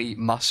actually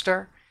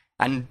muster.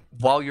 And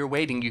while you're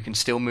waiting, you can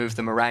still move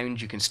them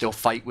around. You can still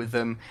fight with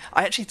them.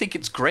 I actually think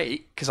it's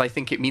great because I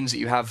think it means that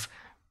you have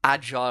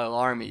agile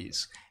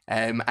armies,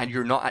 and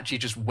you're not actually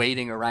just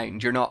waiting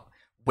around. You're not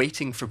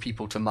waiting for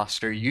people to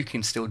muster. You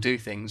can still do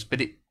things,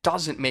 but it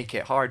doesn't make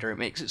it harder. It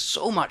makes it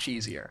so much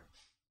easier.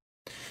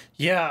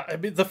 Yeah, I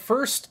mean the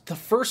first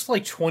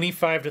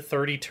 25 to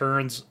 30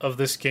 turns of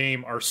this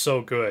game are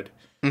so good.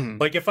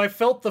 Mm-hmm. If I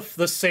felt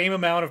the same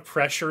amount of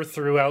pressure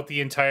throughout the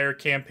entire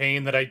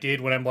campaign that I did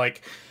when I'm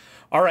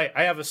all right,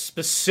 I have a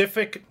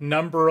specific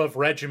number of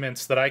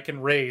regiments that I can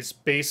raise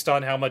based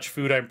on how much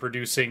food I'm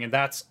producing, and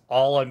that's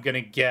all I'm going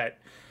to get.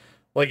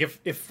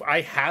 If I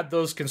had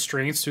those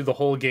constraints through the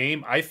whole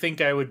game, I think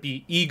I would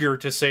be eager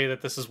to say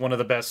that this is one of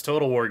the best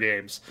Total War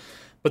games.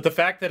 But the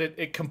fact that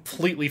it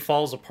completely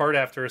falls apart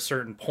after a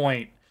certain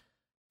point,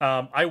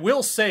 I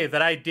will say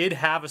that I did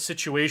have a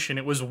situation,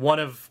 it was one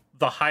of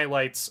the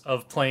highlights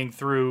of playing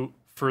through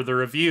for the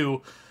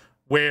review,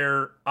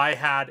 where I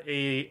had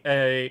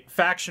a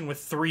faction with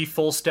 3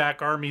 full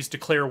stack armies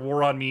declare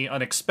war on me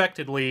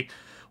unexpectedly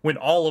when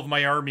all of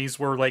my armies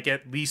were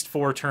at least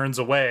 4 turns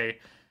away.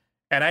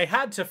 And I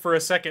had to, for a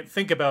second,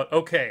 think about,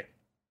 okay,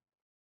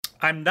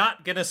 I'm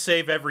not going to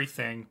save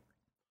everything.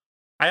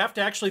 I have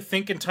to actually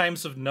think in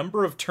terms of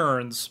number of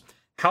turns.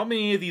 How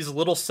many of these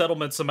little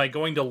settlements am I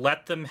going to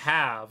let them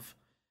have?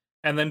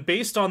 And then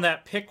based on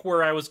that, pick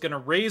where I was going to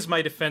raise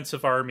my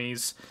defensive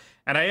armies.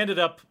 And I ended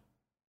up,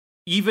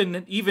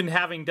 even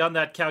having done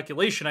that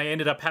calculation, I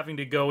ended up having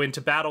to go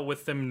into battle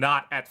with them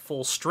not at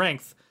full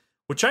strength,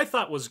 which I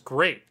thought was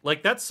great.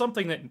 That's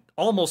something that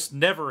almost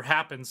never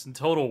happens in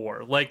Total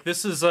War.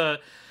 this is a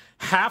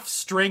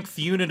half-strength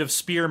unit of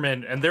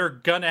spearmen, and they're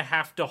gonna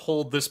have to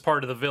hold this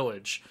part of the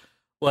village.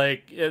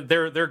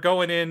 They're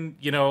going in,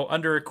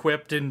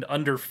 under-equipped and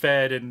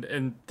underfed,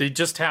 and they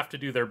just have to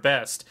do their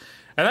best.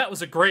 And that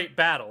was a great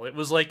battle. It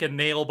was a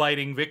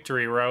nail-biting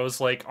victory where I was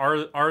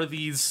are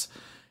these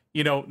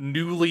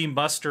newly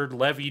mustered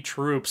levy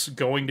troops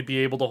going to be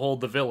able to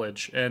hold the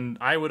village? And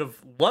I would have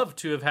loved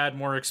to have had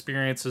more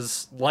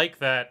experiences like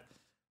that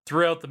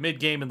throughout the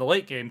mid-game and the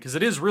late game, because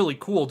it is really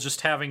cool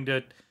just having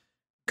to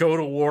go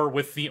to war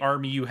with the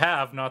army you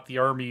have, not the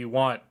army you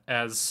want,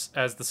 as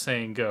the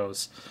saying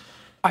goes.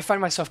 I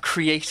find myself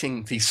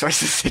creating these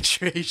sorts of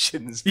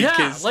situations.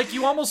 Because,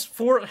 you almost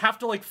have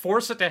to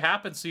force it to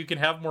happen so you can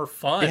have more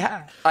fun.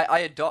 Yeah,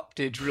 I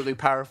adopted really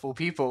powerful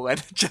people,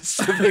 and just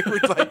so they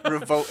would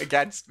revolt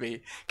against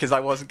me because I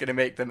wasn't going to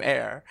make them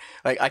heir.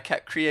 I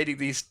kept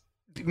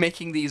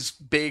making these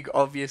big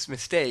obvious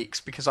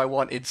mistakes because I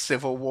wanted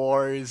civil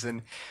wars,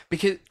 and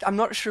because I'm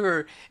not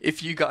sure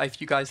if you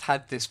guys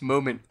had this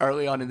moment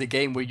early on in the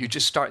game where you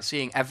just start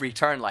seeing every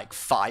turn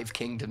 5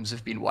 kingdoms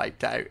have been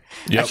wiped out.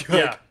 Yep.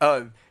 And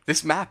oh,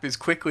 this map is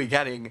quickly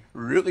getting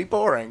really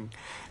boring.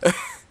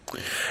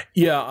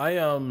 Yeah,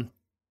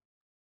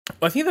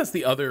 I think that's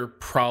the other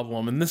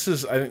problem, and this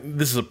is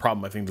a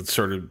problem I think that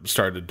sort of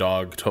started to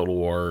dog Total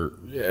War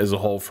as a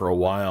whole for a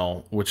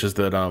while, which is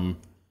that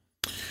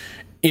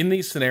in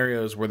these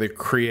scenarios where they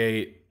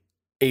create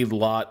a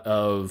lot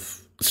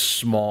of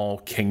small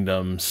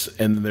kingdoms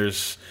and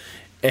there's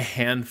a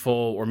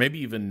handful or maybe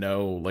even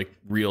no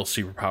real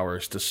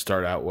superpowers to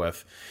start out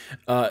with,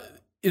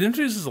 it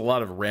introduces a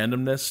lot of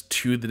randomness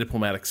to the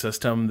diplomatic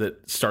system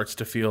that starts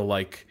to feel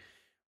I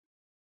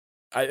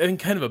think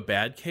kind of a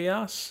bad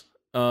chaos,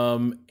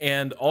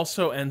 and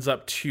also ends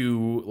up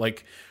to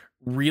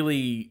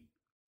really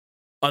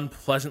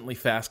unpleasantly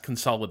fast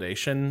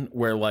consolidation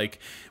where like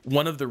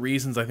one of the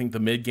reasons I think the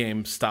mid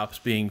game stops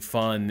being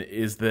fun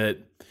is that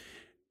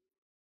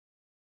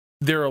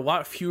there are a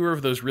lot fewer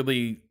of those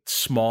really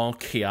small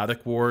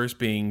chaotic wars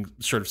being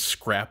sort of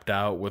scrapped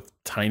out with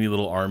tiny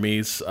little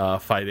armies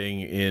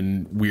fighting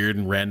in weird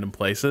and random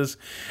places,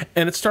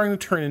 and it's starting to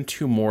turn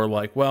into more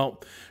like,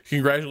 well,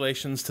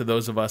 congratulations to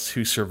those of us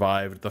who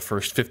survived the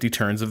first 50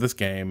 turns of this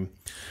game.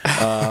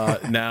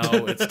 Now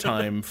it's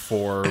time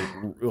for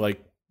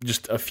like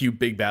just a few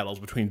big battles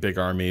between big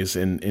armies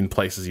in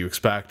places you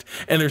expect.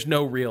 And there's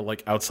no real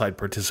like outside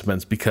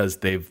participants because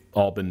they've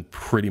all been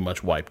pretty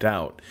much wiped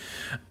out.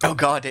 Oh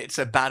God, it's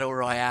a battle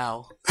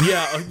royale.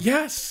 Yeah.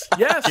 Yes.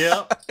 Yeah.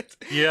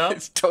 Yeah.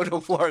 It's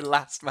Total War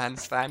Last Man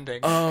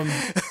Standing.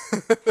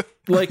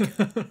 Like,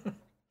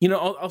 you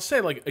know, I'll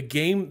say like a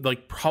game,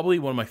 like probably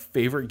one of my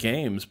favorite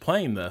games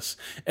playing this.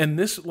 And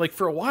this, like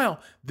for a while,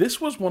 this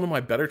was one of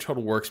my better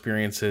Total War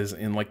experiences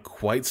in like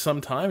quite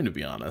some time, to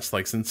be honest.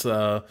 Like since, you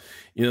know,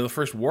 the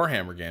first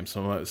Warhammer game,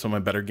 some of my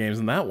better games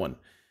in that one.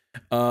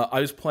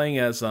 I was playing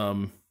as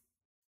the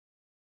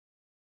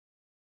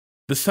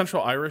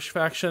Central Irish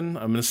faction.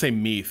 I'm going to say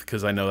Meath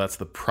because I know that's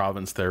the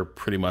province they're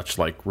pretty much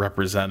like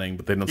representing,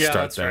 but they don't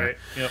start there.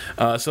 Right.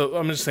 Yep. So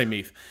I'm going to say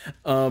Meath.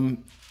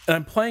 And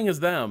I'm playing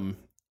as them.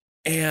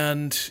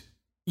 And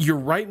you're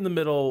right in the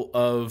middle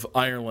of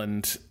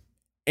Ireland,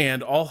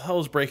 and all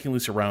hell's breaking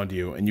loose around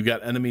you, and you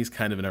got enemies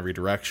kind of in every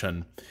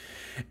direction.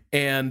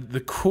 And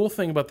the cool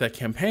thing about that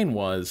campaign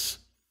was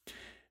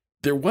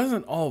there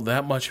wasn't all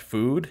that much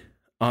food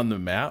on the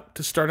map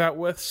to start out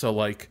with, so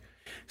like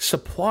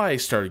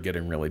supplies started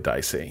getting really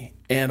dicey,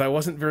 and I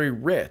wasn't very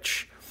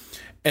rich.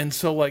 And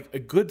so like a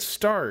good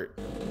start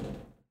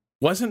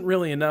wasn't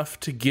really enough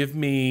to give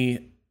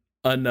me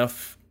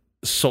enough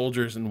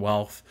soldiers and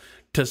wealth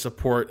to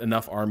support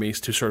enough armies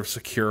to sort of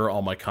secure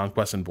all my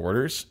conquests and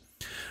borders.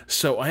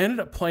 So I ended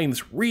up playing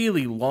this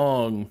really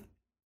long,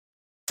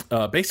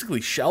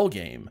 basically shell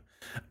game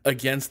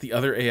against the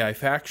other AI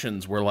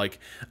factions where like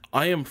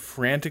I am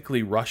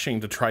frantically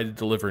rushing to try to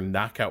deliver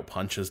knockout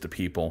punches to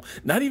people,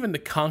 not even to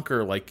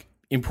conquer like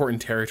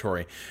important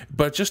territory,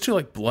 but just to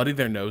like bloody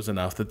their nose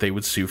enough that they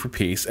would sue for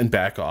peace and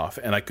back off,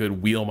 and I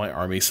could wheel my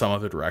army some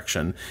other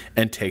direction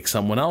and take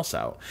someone else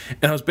out.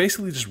 And I was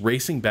basically just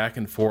racing back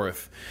and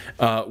forth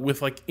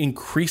with like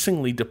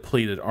increasingly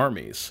depleted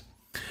armies.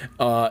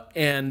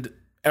 And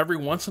every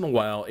once in a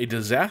while, a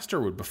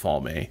disaster would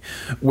befall me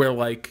where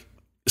like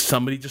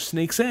somebody just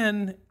sneaks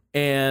in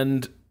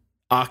and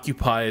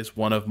occupies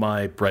one of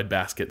my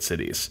breadbasket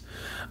cities.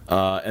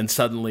 And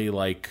suddenly,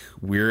 like,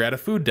 we're at a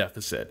food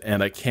deficit,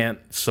 and I can't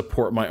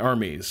support my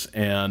armies,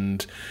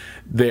 and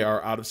they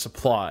are out of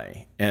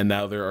supply, and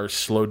now there are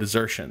slow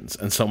desertions,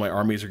 and so my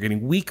armies are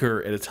getting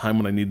weaker at a time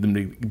when I need them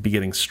to be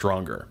getting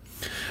stronger.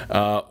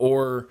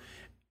 Or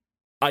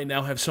I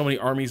now have so many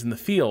armies in the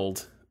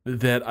field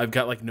that I've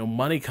got, like, no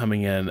money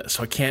coming in,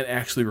 so I can't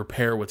actually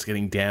repair what's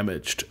getting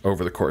damaged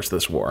over the course of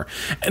this war.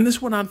 And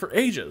this went on for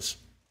ages.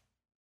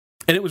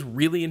 And it was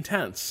really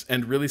intense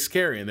and really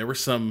scary, and there were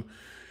some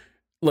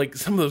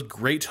of those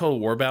great Total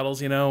War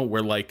battles, you know,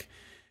 where like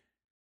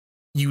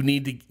you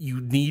need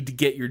to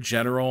get your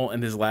general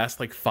and his last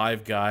like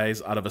 5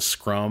 guys out of a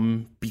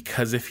scrum,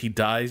 because if he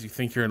dies, you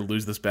think you're going to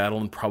lose this battle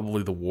and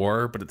probably the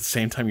war, but at the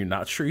same time you're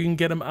not sure you can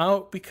get him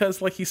out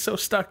because like he's so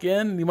stuck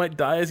in and he might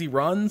die as he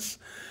runs.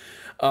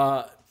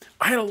 I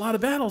had a lot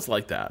of battles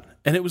like that,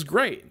 and it was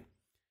great.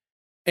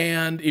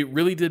 And it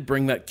really did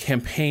bring that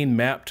campaign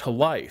map to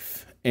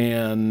life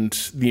and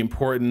the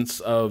importance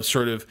of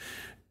sort of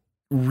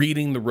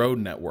reading the road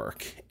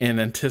network and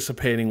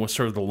anticipating what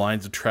sort of the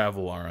lines of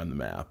travel are on the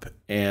map,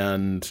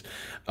 and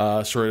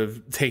sort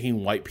of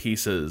taking white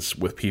pieces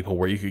with people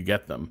where you could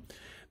get them.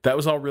 That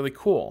was all really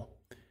cool.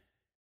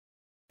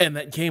 And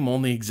that game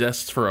only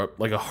exists for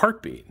a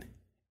heartbeat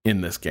in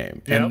this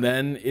game. Yep. And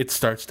then it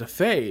starts to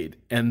fade.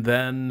 And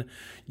then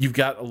you've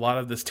got a lot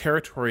of this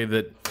territory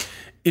that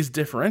is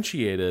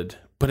differentiated,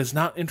 but it's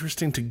not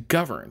interesting to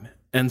govern.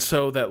 And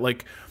so that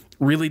like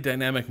really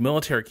dynamic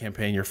military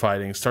campaign you're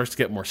fighting starts to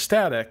get more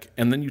static,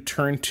 and then you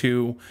turn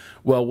to,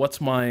 well, what's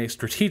my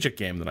strategic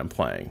game that I'm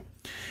playing?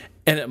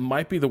 And it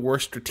might be the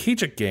worst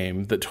strategic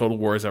game that Total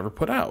War has ever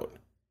put out.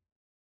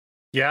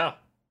 Yeah.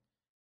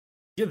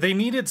 Yeah, they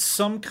needed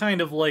some kind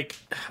of like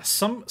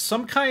some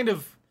kind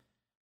of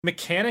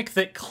mechanic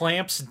that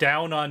clamps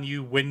down on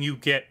you when you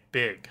get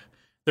big.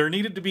 There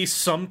needed to be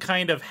some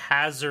kind of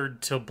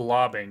hazard to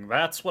blobbing.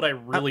 That's what I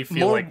really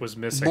feel like was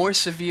missing. More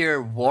severe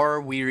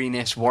war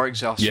weariness, war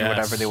exhaustion,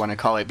 whatever they want to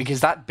call it.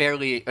 Because that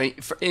barely...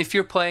 if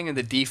you're playing in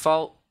the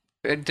default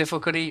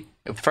difficulty,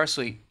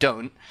 firstly,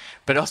 don't.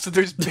 But also,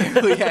 there's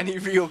barely any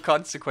real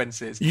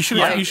consequences. You should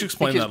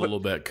explain that a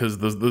little bit, because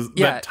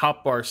that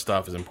top bar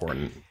stuff is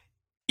important.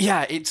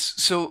 Yeah, it's...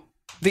 So...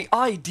 The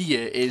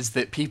idea is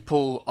that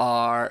people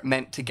are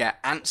meant to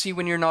get antsy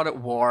when you're not at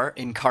war,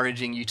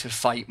 encouraging you to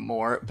fight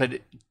more,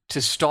 but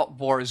to stop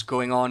wars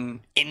going on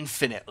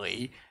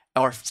infinitely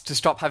or to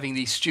stop having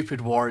these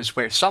stupid wars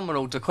where someone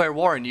will declare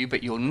war on you,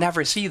 but you'll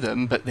never see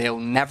them, but they'll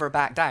never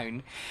back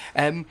down.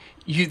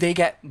 They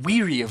get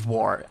weary of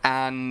war,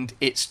 and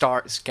it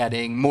starts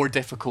getting more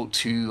difficult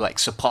to like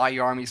supply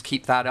your armies,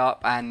 keep that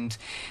up, and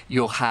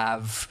you'll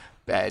have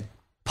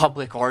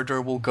public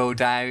order will go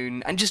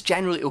down, and just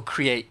generally it'll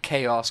create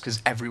chaos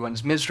because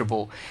everyone's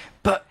miserable.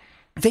 But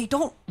they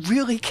don't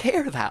really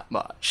care that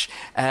much.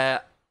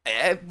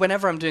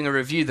 Whenever I'm doing a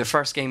review, the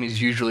first game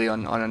is usually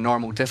on a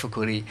normal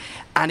difficulty,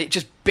 and it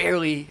just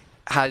barely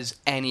has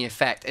any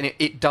effect. And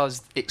it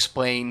does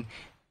explain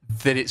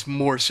that it's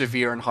more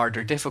severe and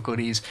harder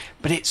difficulties,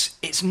 but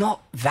it's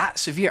not that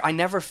severe. I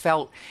never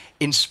felt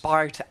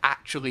inspired to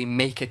actually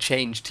make a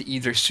change to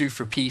either sue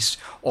for peace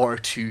or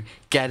to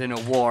get in a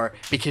war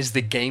because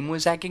the game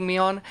was egging me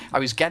on. I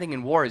was getting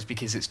in wars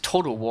because it's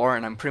Total War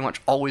and I'm pretty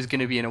much always going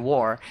to be in a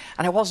war,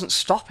 and I wasn't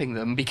stopping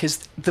them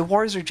because the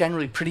wars are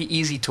generally pretty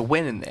easy to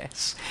win in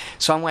this.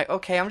 So I'm like,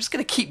 okay, I'm just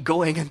going to keep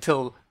going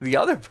until the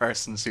other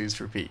person sues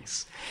for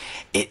peace.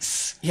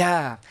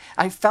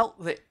 I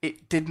felt that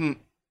it didn't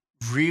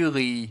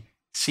really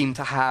seem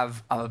to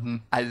have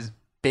as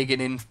big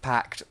an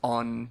impact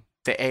on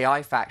the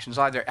AI factions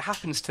either. It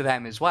happens to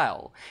them as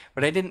well,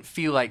 but I didn't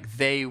feel like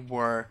they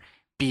were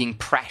being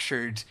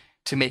pressured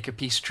to make a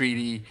peace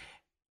treaty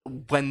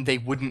when they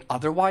wouldn't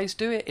otherwise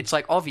do it. It's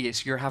like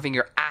obvious, you're having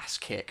your ass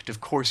kicked,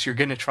 of course you're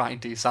going to try and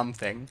do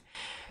something.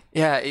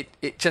 Yeah,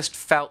 it just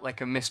felt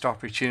like a missed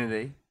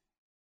opportunity.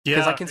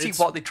 Because I can see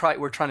what they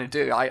were trying to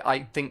do.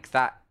 I think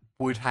that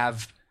would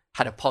have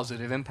had a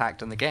positive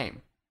impact on the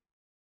game.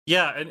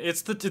 Yeah, and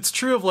it's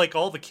true of like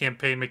all the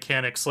campaign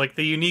mechanics. Like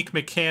the unique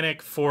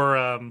mechanic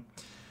for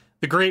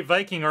the Great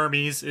Viking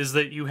armies is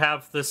that you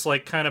have this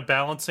like kind of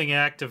balancing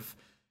act of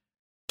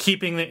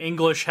keeping the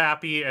English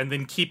happy and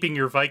then keeping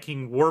your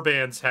Viking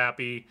warbands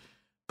happy.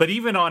 But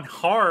even on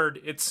hard,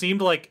 it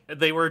seemed like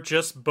they were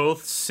just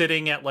both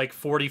sitting at like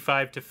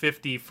 45 to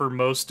 50 for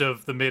most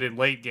of the mid and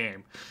late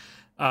game.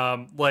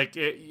 Like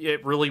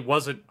it really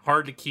wasn't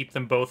hard to keep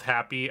them both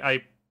happy.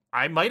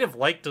 I might have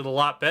liked it a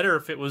lot better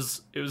if it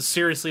was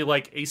seriously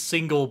like a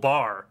single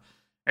bar.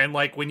 And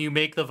like when you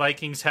make the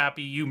Vikings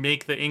happy, you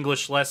make the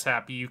English less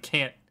happy. You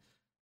can't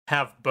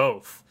have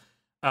both.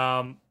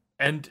 And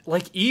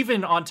like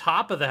even on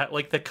top of that,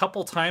 like the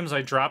couple times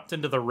I dropped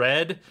into the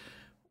red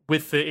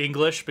with the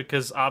English,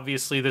 because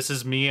obviously this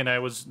is me and I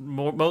was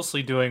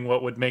mostly doing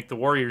what would make the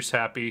Warriors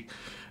happy.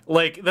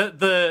 Like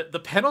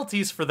the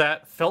penalties for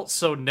that felt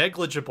so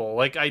negligible.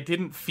 Like I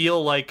didn't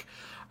feel like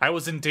I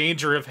was in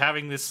danger of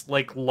having this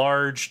like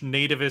large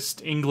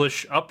nativist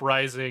English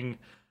uprising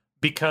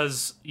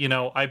because, you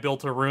know, I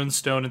built a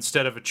runestone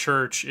instead of a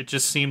church. It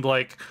just seemed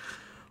like,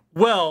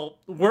 well,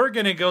 we're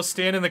going to go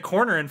stand in the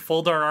corner and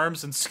fold our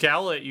arms and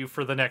scowl at you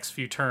for the next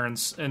few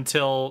turns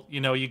until, you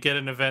know, you get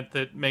an event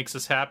that makes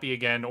us happy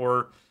again,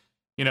 or,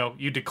 you know,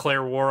 you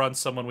declare war on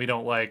someone we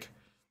don't like.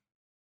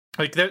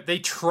 Like they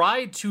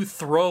tried to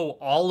throw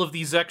all of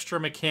these extra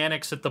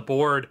mechanics at the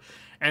board,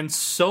 and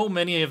so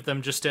many of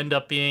them just end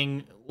up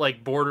being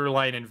like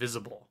borderline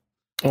invisible.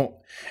 Oh,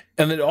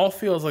 and it all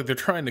feels like they're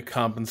trying to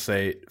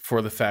compensate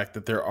for the fact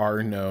that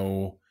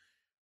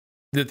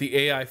that the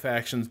AI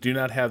factions do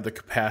not have the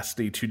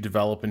capacity to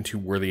develop into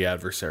worthy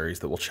adversaries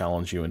that will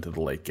challenge you into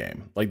the late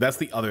game. Like that's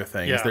the other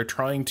thing, is they're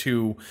trying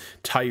to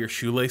tie your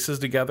shoelaces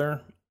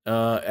together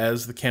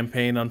as the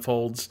campaign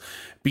unfolds,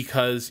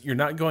 because you're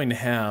not going to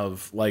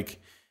have,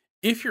 like,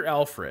 if you're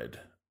Alfred,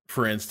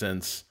 for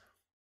instance,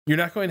 you're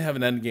not going to have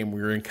an end game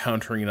where you're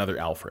encountering another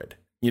Alfred.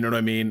 You know what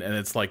I mean? And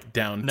it's like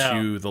down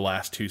to the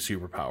last two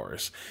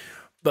superpowers.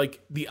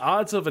 Like the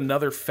odds of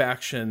another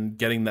faction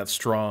getting that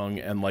strong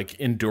and like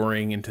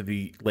enduring into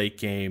the late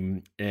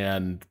game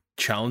and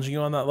challenging you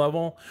on that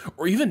level,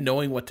 or even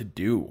knowing what to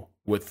do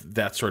with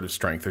that sort of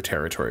strength or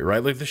territory,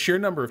 right? Like the sheer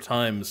number of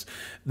times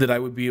that I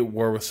would be at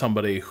war with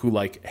somebody who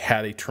like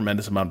had a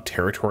tremendous amount of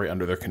territory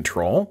under their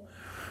control,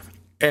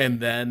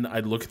 and then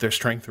I'd look at their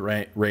strength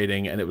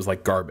rating and it was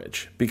like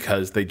garbage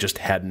because they just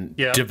hadn't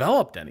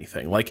developed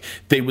anything. Like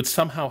they would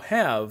somehow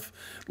have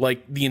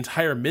like the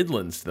entire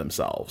Midlands to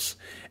themselves,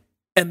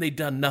 and they'd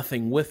done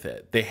nothing with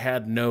it. They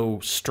had no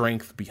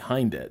strength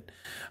behind it.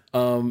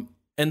 And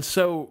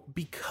so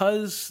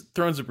because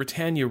Thrones of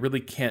Britannia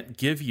really can't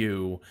give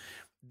you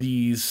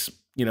these,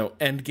 you know,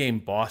 end game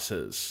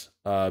bosses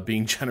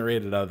being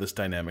generated out of this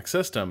dynamic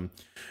system,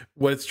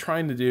 what it's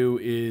trying to do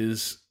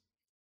is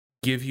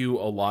give you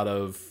a lot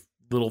of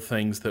little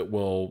things that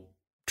will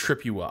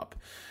trip you up.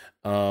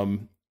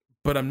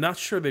 But I'm not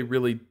sure they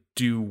really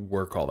do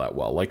work all that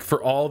well. Like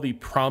for all the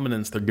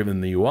prominence they're given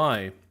in the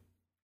UI,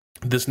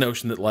 this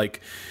notion that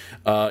like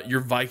your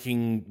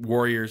Viking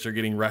warriors are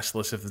getting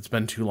restless if it's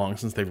been too long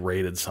since they've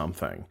raided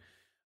something.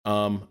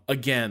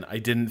 Again, I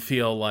didn't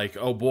feel like,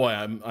 oh boy,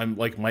 I'm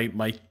like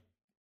my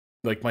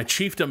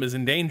chiefdom is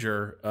in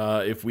danger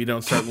if we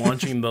don't start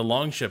launching the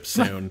longships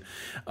soon.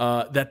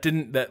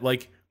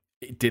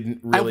 it didn't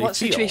really And what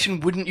feel.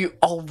 situation wouldn't you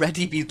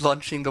already be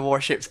launching the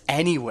warships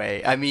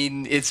anyway? I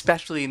mean,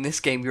 especially in this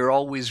game, you're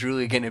always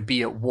really going to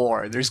be at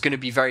war. There's going to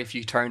be very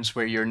few turns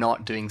where you're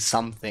not doing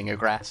something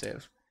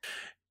aggressive.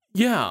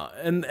 Yeah,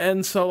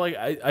 and so like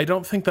I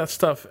don't think that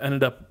stuff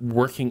ended up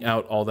working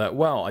out all that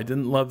well. I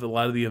didn't love a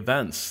lot of the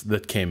events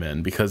that came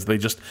in because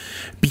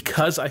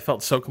I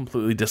felt so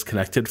completely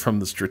disconnected from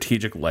the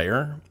strategic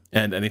layer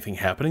and anything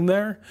happening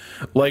there.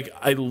 Like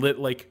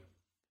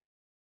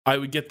I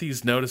would get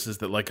these notices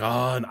that like,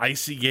 an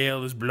icy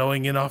gale is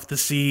blowing in off the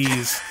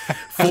seas.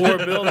 4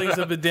 buildings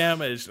have been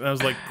damaged. And I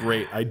was like,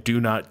 great, I do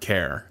not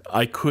care.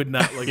 I could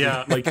not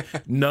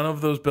like none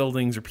of those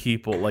buildings are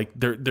people. Like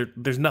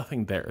there's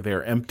nothing there.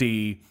 They're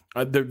empty.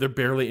 They're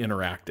barely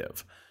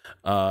interactive.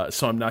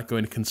 So I'm not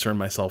going to concern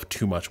myself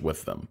too much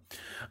with them.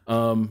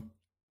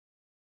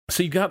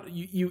 So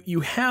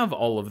you have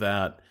all of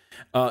that.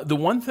 The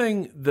one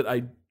thing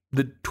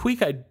the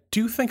tweak I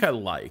do think I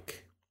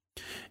like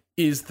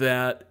is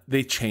that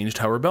they changed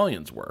how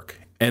rebellions work,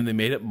 and they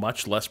made it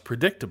much less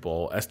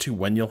predictable as to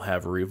when you'll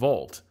have a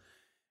revolt.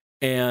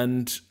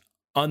 And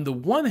on the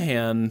one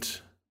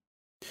hand,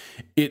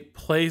 it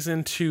plays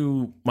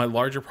into my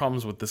larger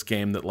problems with this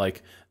game that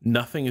like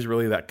nothing is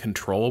really that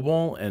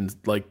controllable, and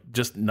like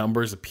just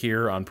numbers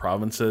appear on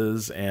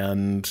provinces,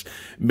 and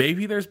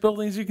maybe there's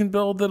buildings you can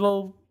build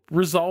that'll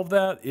resolve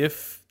that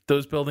if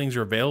those buildings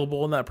are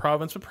available in that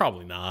province, but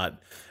probably not.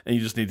 And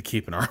you just need to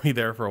keep an army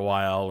there for a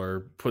while,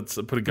 or put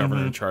a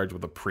governor in charge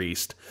with a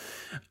priest.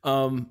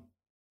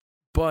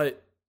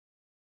 But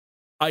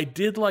I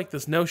did like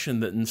this notion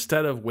that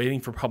instead of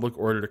waiting for public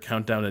order to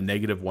count down to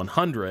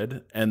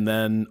 -100 and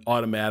then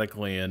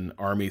automatically an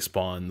army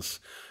spawns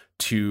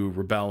to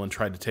rebel and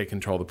try to take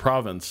control of the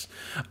province,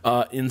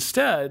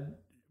 instead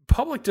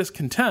public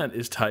discontent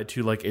is tied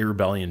to like a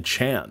rebellion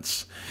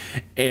chance.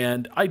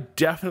 And I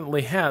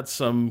definitely had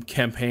some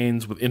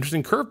campaigns with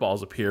interesting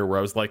curveballs appear where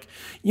I was like,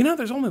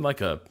 there's only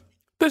like a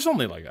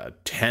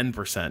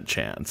 10%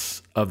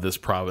 chance of this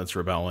province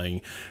rebelling.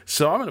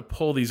 So I'm going to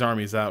pull these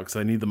armies out because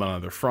I need them on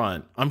either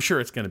front. I'm sure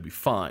it's going to be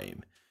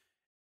fine.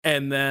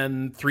 And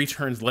then 3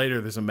 turns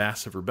later, there's a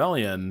massive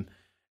rebellion,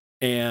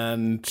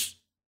 and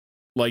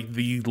like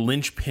the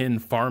linchpin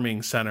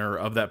farming center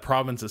of that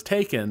province is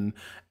taken,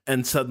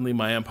 and suddenly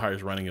my empire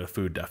is running at a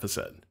food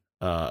deficit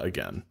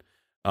again.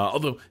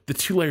 Although the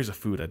 2 layers of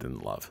food I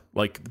didn't love.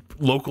 Like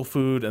local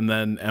food and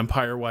then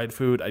empire-wide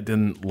food, I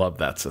didn't love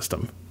that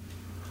system.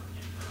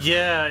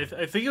 Yeah,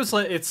 I think it was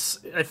like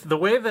the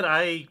way that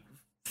I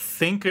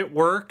think it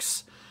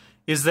works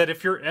is that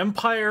if your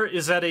empire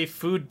is at a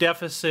food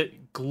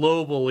deficit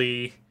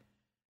globally,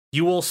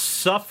 you will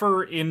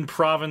suffer in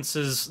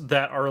provinces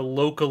that are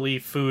locally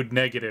food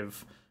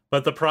negative.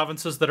 But the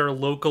provinces that are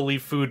locally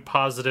food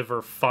positive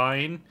are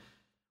fine,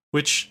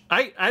 which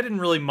I didn't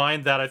really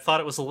mind that. I thought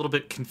it was a little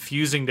bit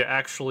confusing to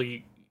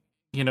actually,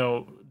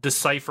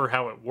 decipher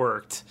how it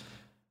worked.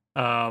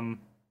 The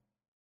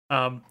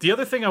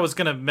other thing I was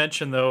going to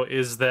mention, though,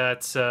 is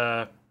that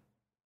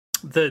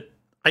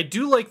I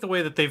do like the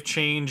way that they've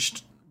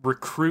changed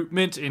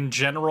recruitment in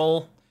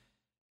general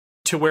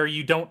to where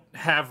you don't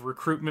have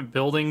recruitment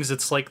buildings.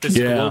 It's like this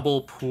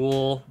global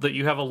pool that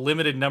you have a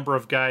limited number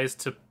of guys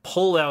to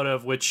pull out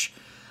of, which,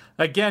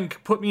 again,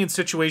 put me in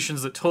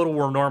situations that Total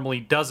War normally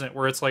doesn't,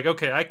 where it's like,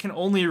 okay, I can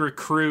only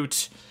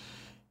recruit,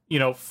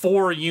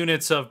 4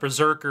 units of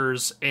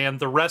berserkers, and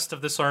the rest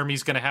of this army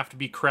is going to have to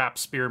be crap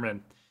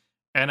spearmen.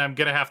 And I'm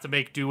going to have to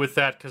make do with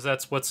that because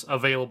that's what's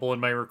available in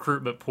my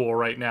recruitment pool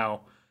right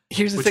now.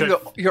 Here's the thing,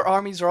 though, your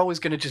armies are always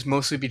going to just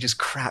mostly be just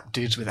crap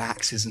dudes with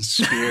axes and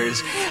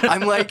spears.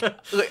 I'm like,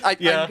 I'm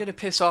going to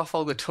piss off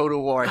all the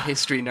Total War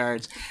history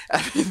nerds,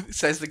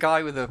 says the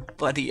guy with a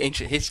bloody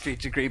ancient history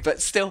degree.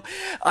 But still,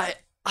 I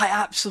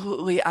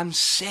absolutely am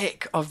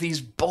sick of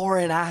these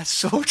boring-ass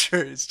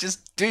soldiers.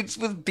 Just dudes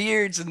with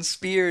beards and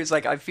spears.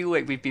 Like, I feel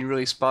like we've been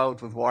really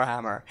spoiled with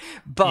Warhammer.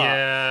 But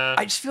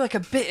I just feel like a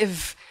bit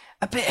of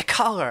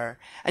color.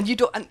 And you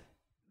don't... And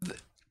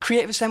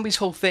Creative Assembly's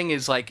whole thing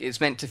is like, it's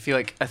meant to feel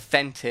like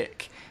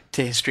authentic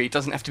to history. It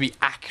doesn't have to be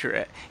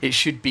accurate. It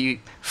should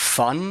be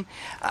fun.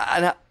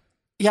 And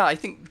I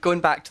think going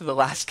back to The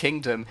Last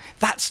Kingdom,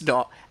 that's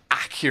not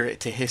accurate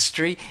to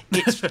history.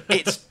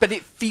 But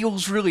it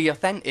feels really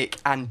authentic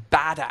and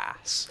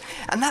badass.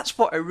 And that's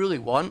what I really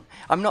want.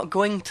 I'm not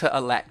going to a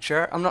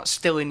lecture. I'm not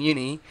still in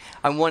uni.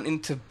 I'm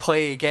wanting to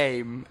play a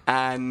game,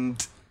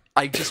 and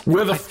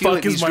where the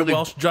fuck is my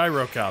Welsh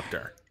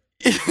gyrocopter?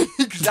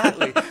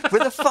 Exactly.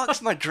 Where the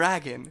fuck's my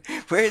dragon?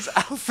 Where's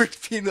Alfred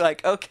being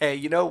like, okay,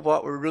 you know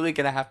what? We're really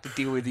going to have to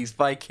deal with these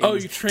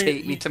Vikings.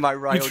 Take me to my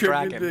royal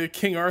dragon. The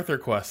King Arthur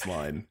quest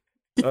line.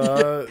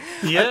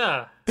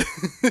 Yeah.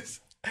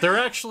 There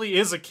actually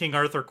is a King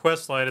Arthur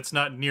quest line. It's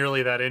not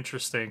nearly that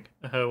interesting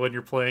when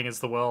you're playing as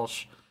the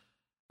Welsh.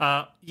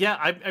 I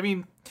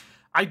mean,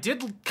 I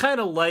did kind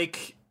of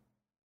like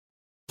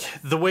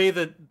the way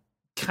that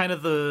kind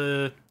of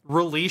the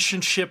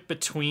relationship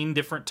between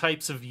different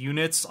types of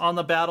units on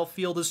the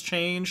battlefield has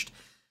changed.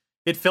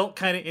 It felt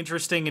kind of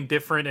interesting and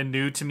different and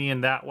new to me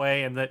in that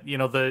way, and that,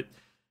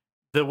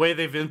 the way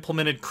they've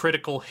implemented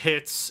critical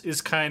hits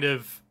is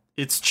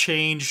it's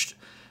changed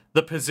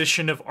the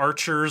position of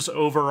archers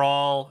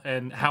overall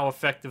and how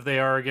effective they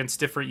are against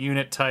different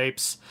unit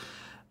types.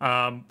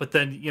 But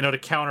then, to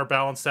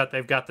counterbalance that,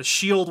 they've got the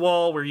shield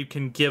wall where you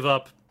can give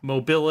up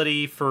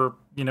mobility for,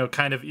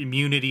 kind of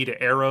immunity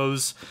to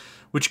arrows,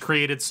 which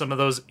created some of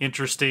those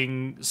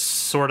interesting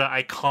sort of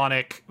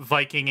iconic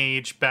Viking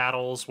Age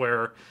battles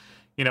where,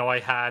 I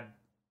had,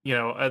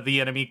 the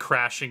enemy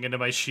crashing into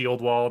my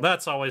shield wall.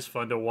 That's always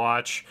fun to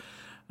watch.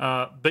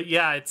 But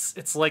yeah,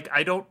 it's like,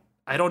 I don't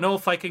know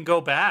if I can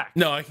go back.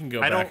 No, I can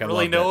go back. I don't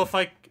really know if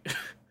I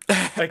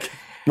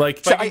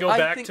can go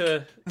back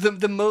to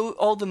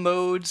all the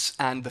modes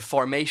and the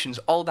formations,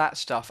 all that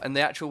stuff, and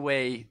the actual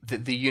way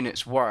that the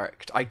units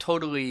worked. I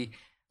totally,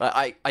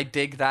 I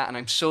dig that, and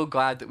I'm so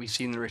glad that we've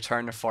seen the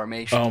return of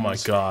formations. Oh my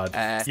god!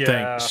 Thank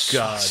God!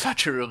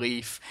 Such a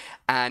relief,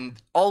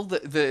 and all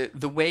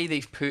the way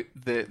they've put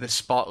the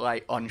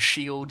spotlight on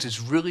shields is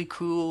really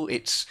cool.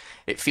 It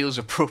feels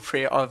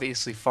appropriate,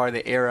 obviously, for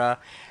the era.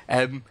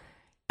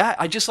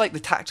 I just like the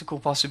tactical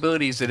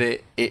possibilities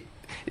that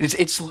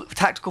it's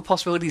tactical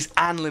possibilities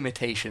and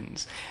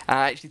limitations. And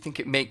I actually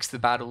think it makes the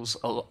battles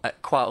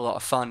quite a lot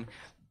of fun.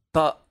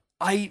 But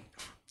I'm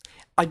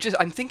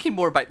thinking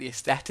more about the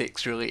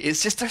aesthetics. Really,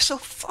 it's just they're so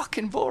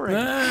fucking boring.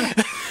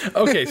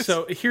 Okay,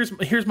 so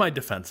here's my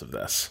defense of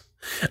this.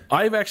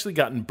 I've actually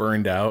gotten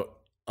burned out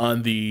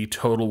on the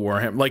Total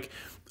Warhammer. Like,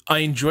 I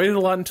enjoyed it a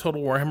lot in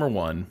Total Warhammer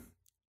 1.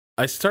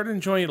 I started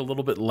enjoying it a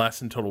little bit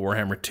less in Total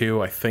Warhammer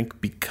 2, I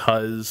think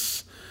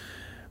because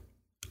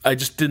I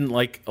just didn't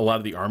like a lot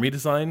of the army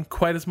design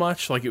quite as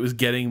much. Like, it was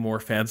getting more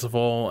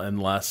fanciful and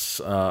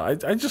less.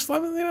 I just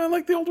love it. I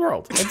like the old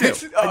world. I do.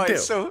 I do.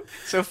 It's so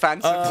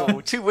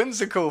fanciful. Too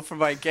whimsical for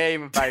my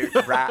game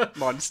about rat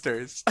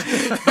monsters.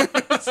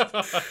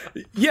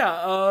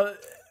 Yeah,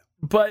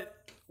 but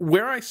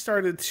where it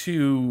started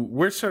to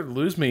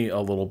lose me a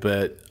little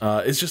bit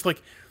is just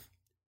like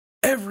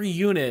every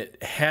unit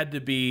had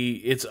to be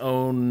its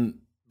own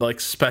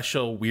like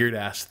special weird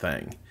ass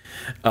thing.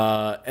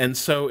 And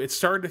so it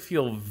started to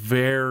feel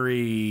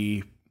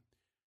very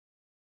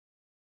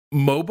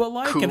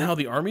MOBA-like in how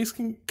the army's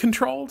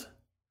controlled.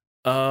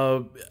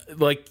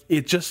 Like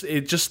it just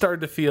started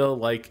to feel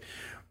like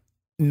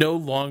no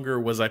longer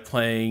was I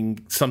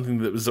playing something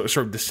that was sort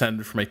of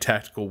descended from a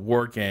tactical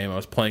war game. I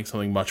was playing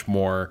something much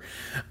more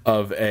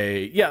of the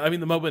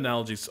MOBA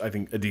analogy is, I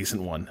think, a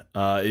decent one.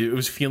 It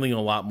was feeling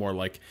a lot more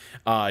like,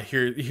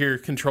 here,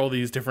 control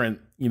these different,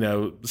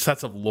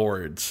 sets of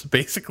lords,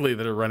 basically,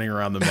 that are running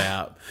around the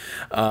map,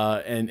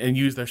 and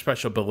use their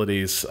special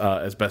abilities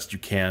as best you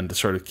can to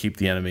sort of keep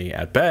the enemy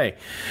at bay.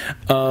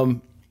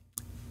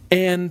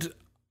 And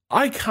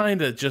I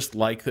kind of just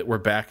like that we're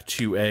back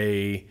to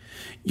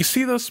you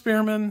see those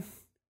spearmen?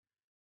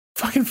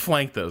 Fucking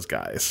flank those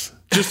guys.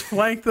 Just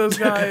flank those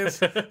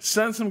guys.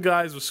 Send some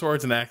guys with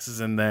swords and axes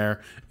in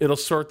there. It'll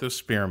sort those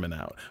spearmen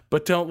out.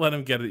 But don't let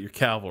them get at your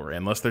cavalry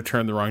unless they're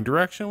turned the wrong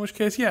direction, in which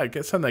case,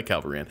 send that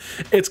cavalry in.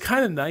 It's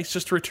kind of nice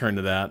just to return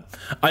to that.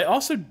 I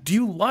also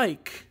do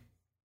like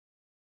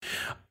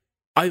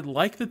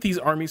that these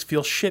armies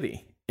feel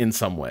shitty. In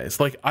some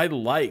ways, like I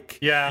like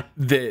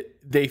that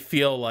they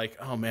feel like,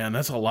 oh man,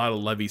 that's a lot of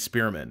levy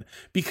spearmen,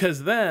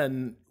 because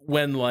then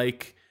when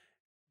like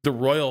the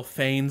royal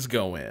thanes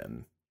go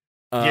in,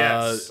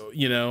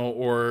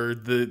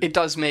 it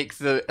does make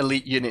the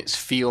elite units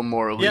feel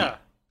more elite.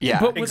 Yeah,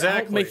 but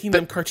without making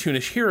them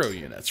cartoonish hero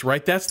units,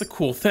 right? That's the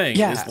cool thing.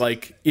 Yeah. Is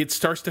like it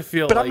starts to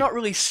feel. But I'm not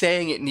really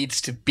saying it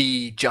needs to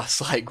be just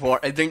like war.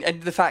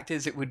 And the fact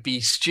is, it would be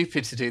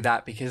stupid to do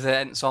that because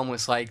then it's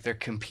almost like they're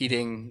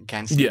competing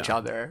against each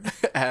other.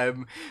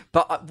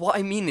 But what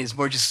I mean is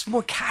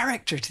more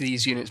character to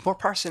these units, more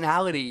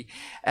personality.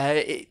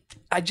 I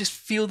just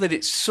feel that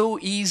it's so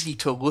easy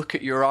to look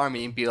at your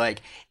army and be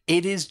like,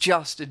 it is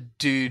just a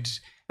dude,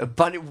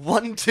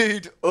 one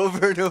dude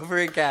over and over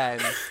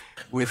again.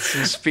 With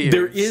some spears.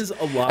 There is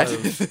a lot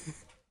of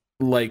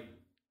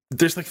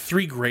there's like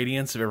 3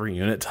 gradients of every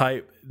unit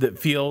type that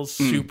feels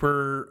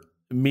super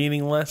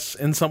meaningless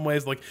in some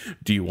ways. Like,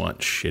 do you want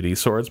shitty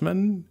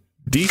swordsmen,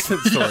 decent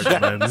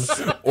swordsmen,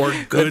 or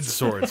good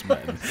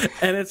swordsmen?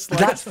 And it's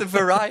like that's the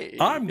variety.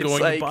 I'm going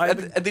to buy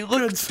and they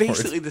look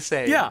basically the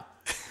same. Yeah.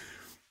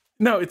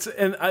 No, I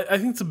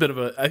think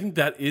I think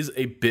that is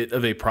a bit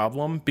of a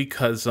problem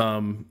because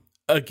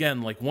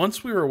again, like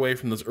once we were away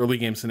from those early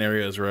game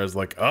scenarios where I was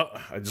like, oh,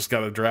 I just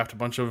got to draft a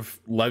bunch of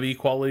levy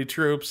quality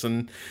troops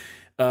and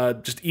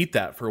just eat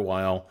that for a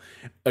while.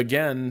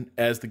 Again,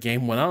 as the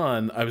game went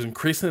on, I was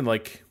increasingly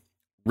like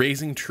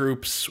raising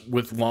troops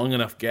with long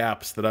enough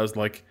gaps that I was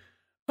like,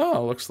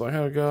 oh, looks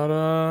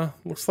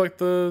like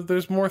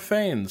there's more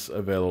Thanes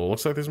available.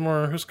 Looks like there's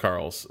more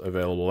Huskarls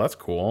available. That's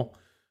cool.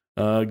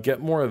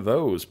 Get more of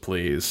those,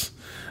 please.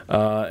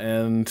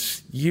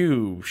 And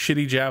you,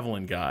 shitty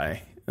javelin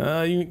guy.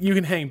 You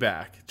can hang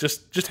back.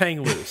 Just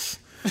hang loose.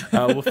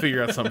 We'll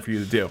figure out something for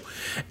you to do.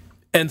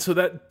 And so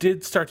that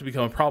did start to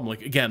become a problem.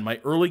 Like, again, my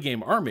early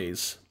game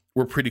armies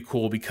were pretty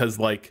cool because,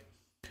 like,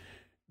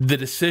 the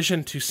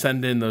decision to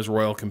send in those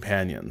royal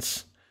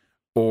companions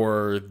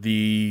or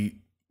the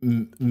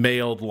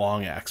mailed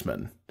long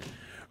axemen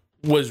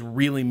was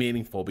really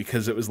meaningful,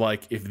 because it was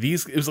like, it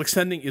was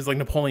like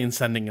Napoleon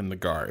sending in the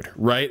guard,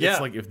 right? Yeah.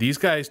 It's like, if these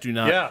guys do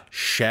not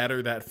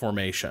shatter that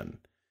formation,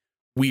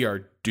 we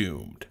are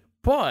doomed.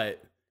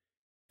 But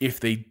if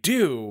they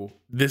do,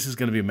 this is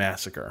going to be a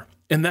massacre.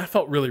 And that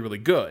felt really, really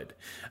good.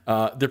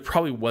 There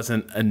probably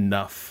wasn't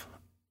enough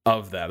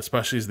of that,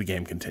 especially as the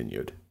game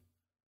continued.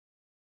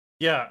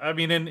 Yeah, I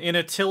mean, in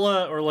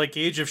Attila or like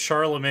Age of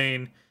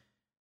Charlemagne,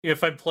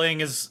 if I'm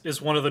playing as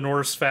one of the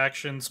Norse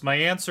factions, my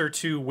answer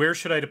to where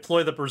should I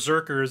deploy the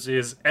berserkers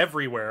is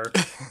everywhere.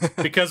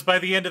 Because by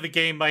the end of the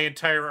game, my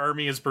entire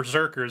army is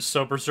berserkers,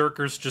 so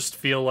berserkers just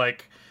feel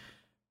like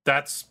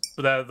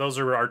those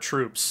are our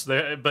troops.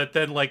 But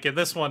then, like, in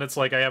this one, it's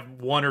like I have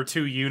 1 or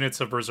 2 units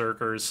of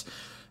berserkers.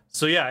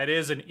 So yeah, it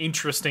is an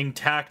interesting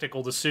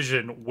tactical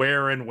decision.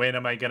 Where and when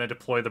am I going to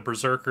deploy the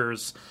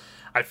berserkers?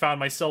 I found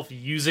myself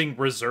using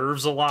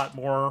reserves a lot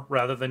more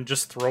rather than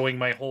just throwing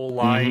my whole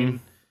line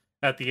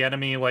at the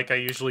enemy like I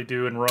usually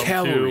do in Rome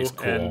 2.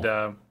 Cool. And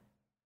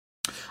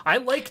I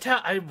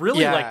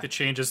really like the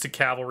changes to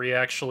cavalry,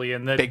 actually,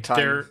 and that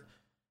they're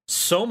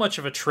so much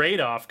of a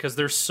trade-off because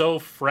they're so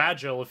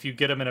fragile if you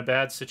get them in a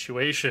bad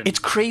situation. It's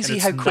crazy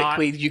how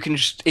quickly you can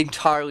just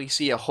entirely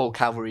see a whole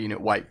cavalry unit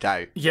wiped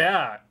out.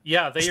 Yeah,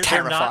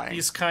 they're not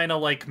these kind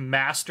of like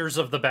masters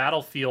of the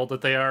battlefield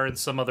that they are in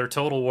some other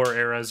Total War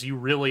eras. You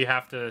really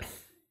have to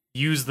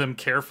use them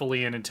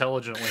carefully and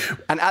intelligently.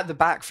 And at the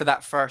back for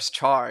that first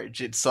charge,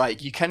 it's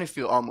like you kind of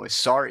feel almost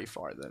sorry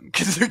for them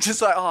because they're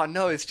just like, oh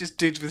no, it's just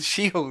dudes with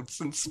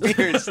shields and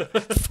spears.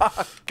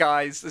 Fuck,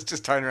 guys, let's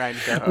just turn around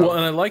and go home. Well,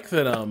 and I like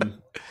that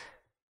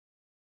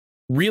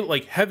real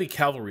like heavy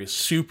cavalry is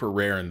super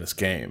rare in this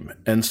game,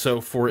 and so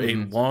for a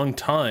long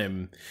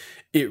time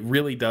it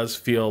really does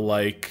feel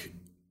like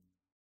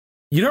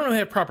you don't really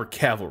have proper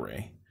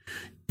cavalry.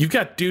 You've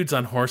got dudes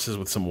on horses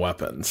with some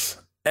weapons.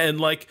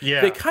 And, like,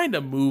 they kind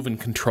of move and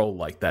control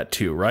like that,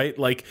 too, right?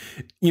 Like,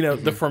 you know,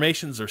 the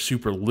formations are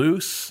super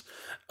loose.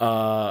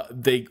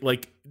 They,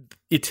 like,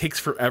 it takes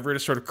forever to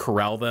sort of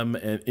corral them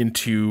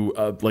into,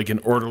 like, an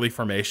orderly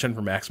formation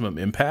for maximum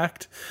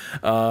impact.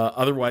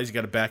 Otherwise, you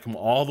got to back them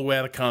all the way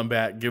out of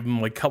combat, give them,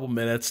 like, a couple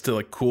minutes to,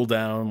 like, cool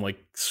down,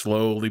 like,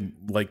 slowly,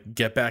 like,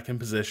 get back in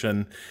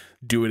position,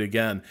 do it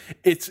again.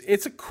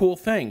 It's a cool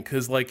thing,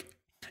 because, like,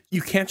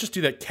 you can't just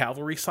do that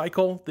cavalry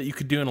cycle that you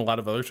could do in a lot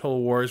of other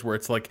Total Wars where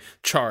it's like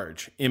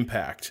charge,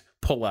 impact,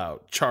 pull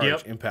out,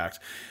 charge, impact.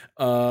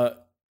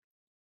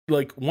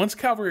 Like once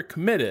cavalry are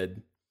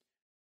committed,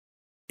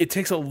 it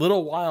takes a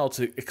little while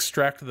to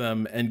extract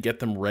them and get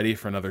them ready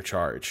for another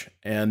charge.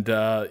 And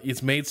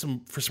it's made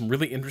for some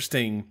really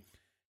interesting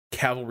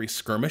cavalry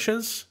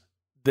skirmishes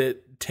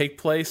that take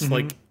place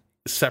like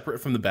separate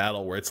from the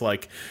battle, where it's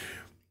like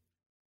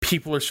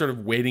people are sort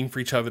of waiting for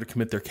each other to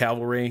commit their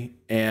cavalry,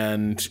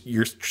 and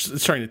you're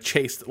starting to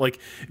chase, like,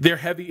 their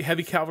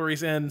heavy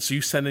cavalry's in, so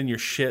you send in your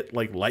shit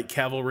like light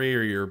cavalry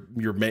or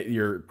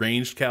your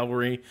ranged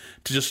cavalry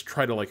to just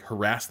try to like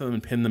harass them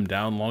and pin them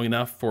down long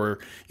enough for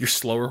your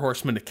slower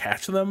horsemen to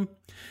catch them.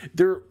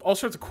 There are all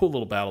sorts of cool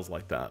little battles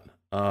like that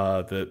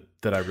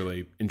that I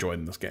really enjoyed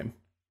in this game.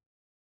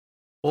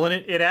 Well,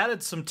 and it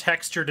added some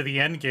texture to the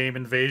end game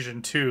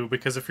invasion too,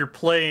 because if you're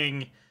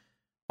playing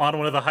on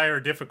one of the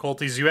higher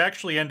difficulties, you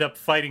actually end up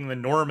fighting the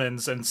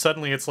Normans, and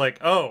suddenly it's like,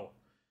 oh,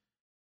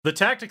 the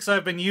tactics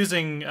I've been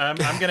using, I'm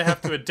going to have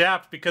to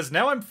adapt, because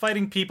now I'm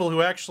fighting people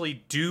who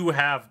actually do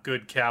have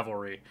good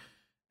cavalry.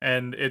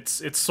 And it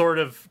sort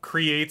of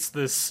creates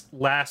this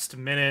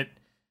last-minute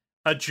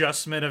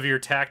adjustment of your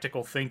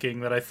tactical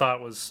thinking that I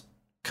thought was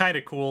kind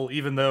of cool,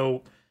 even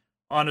though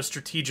on a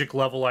strategic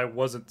level I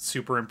wasn't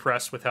super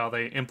impressed with how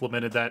they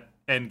implemented that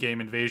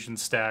endgame invasion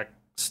stack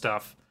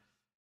stuff.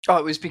 Oh,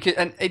 it was because,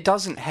 and it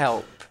doesn't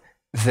help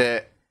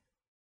that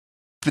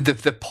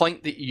the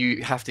point that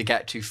you have to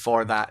get to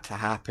for that to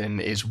happen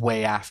is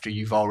way after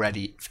you've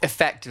already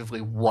effectively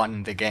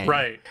won the game.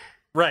 Right.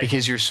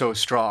 Because you're so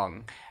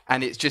strong.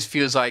 And it just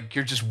feels like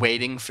you're just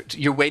waiting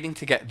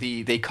to get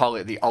they call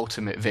it the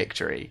ultimate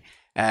victory.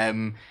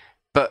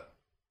 But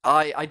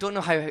I don't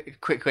know how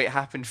quickly it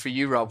happened for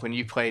you, Rob, when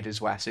you played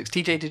as Wessex.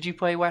 TJ, did you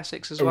play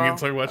Wessex as well? We can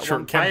talk about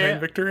short campaign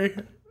victory?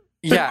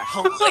 Yeah,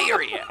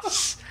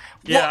 hilarious.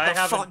 Yeah, what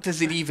the fuck does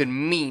it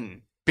even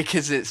mean?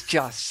 Because it's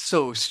just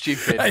so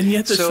stupid. And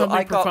yet there's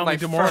something profoundly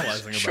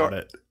demoralizing about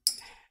it.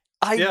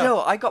 I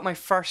know. I got my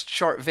first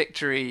short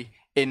victory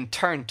in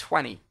turn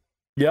 20.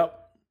 Yep.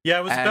 Yeah,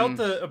 it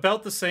was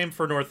about the same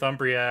for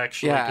Northumbria,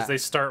 actually, because they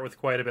start with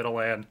quite a bit of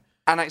land.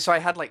 And so I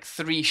had like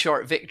 3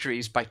 short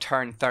victories by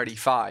turn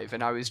 35,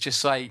 and I was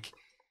just like,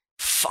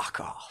 fuck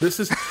off. This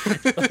is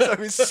I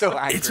was so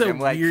angry. It's a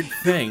weird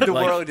thing. The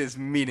world is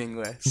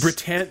meaningless.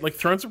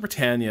 Thrones of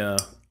Britannia,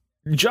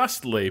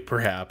 justly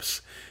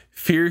perhaps,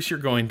 fears you're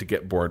going to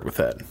get bored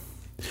with it.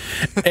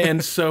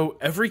 And so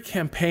every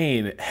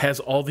campaign has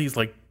all these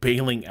like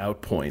bailing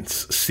out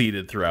points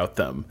seeded throughout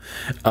them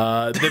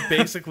that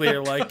basically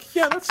are like,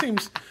 yeah,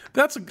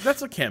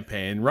 that's a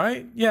campaign,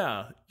 right?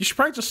 Yeah, you should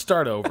probably just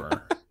start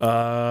over,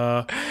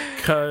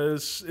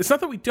 because it's not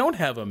that we don't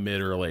have a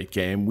mid or late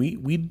game,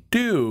 we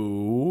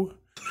do,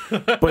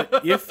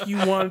 but if you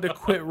wanted to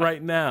quit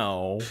right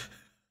now,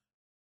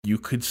 you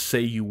could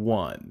say you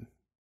won.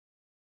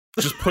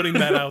 Just putting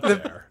that out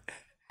there.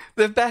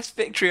 The best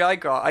victory I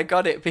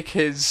got it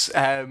because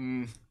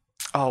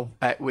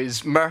it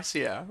was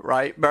Mercia,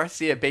 right?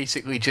 Mercia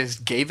basically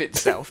just gave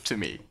itself to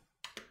me.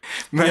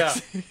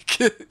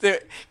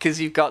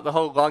 Because you've got the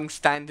whole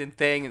long-standing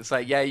thing. It's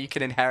like, yeah, you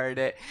can inherit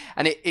it,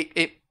 and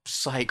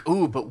it's like,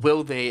 ooh, but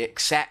will they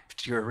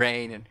accept your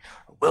reign, and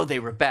will they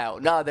rebel?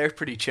 No, they're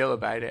pretty chill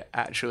about it,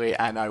 actually,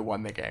 and I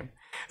won the game.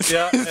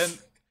 Yeah, and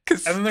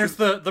then there's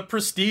the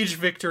prestige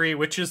victory,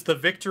 which is the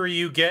victory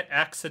you get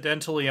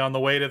accidentally on the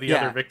way to the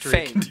other victory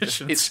fame.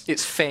 conditions.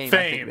 It's fame,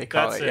 I think they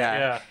call it.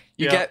 Yeah.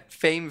 You get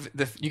fame.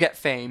 You get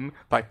fame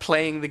by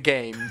playing the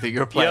game that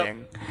you're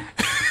playing.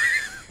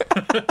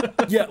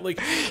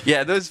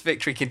 Yeah, those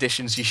victory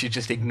conditions you should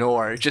just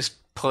ignore. Just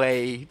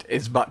play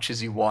as much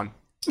as you want.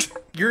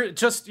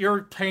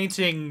 You're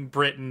painting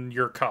Britain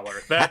your color.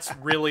 That's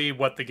really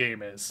what the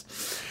game is.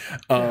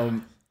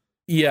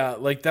 Yeah,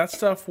 like that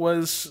stuff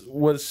was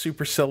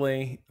super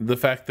silly. The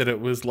fact that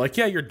it was like,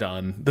 yeah, you're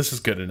done. This is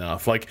good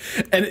enough. Like,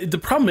 and the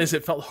problem is,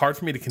 it felt hard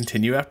for me to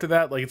continue after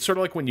that. Like, it's sort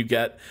of like when you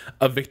get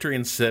a victory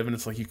in Civ, and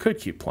it's like you could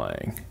keep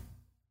playing,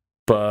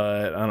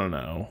 but I don't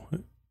know.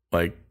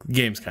 Like,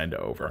 game's kind of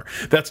over.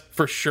 That's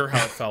for sure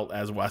how it felt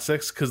as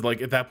Wessex, because like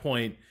at that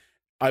point,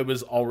 I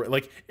was already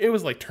like, it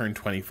was like turn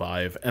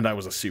 25, and I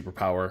was a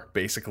superpower.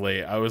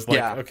 Basically, I was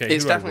like, okay,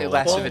 it's definitely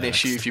less of an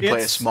issue if you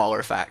play a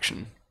smaller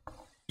faction.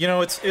 You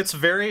know, it's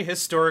very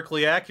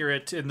historically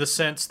accurate in the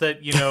sense that,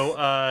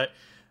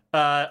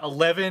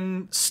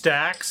 11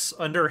 stacks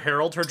under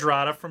Harold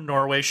Hardrada from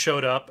Norway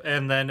showed up,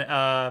 and then,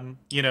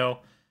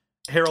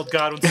 Harold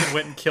Godwinson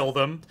went and killed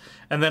them,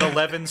 and then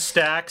 11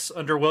 stacks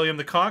under William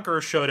the Conqueror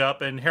showed up,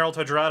 and Harold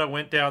Hardrada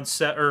went down,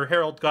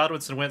 Harold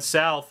Godwinson went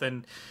south,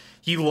 and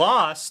he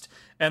lost.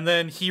 And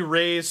then he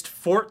raised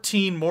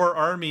 14 more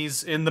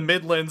armies in the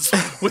Midlands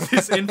with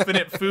his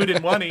infinite food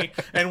and money,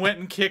 and went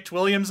and kicked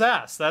William's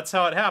ass. That's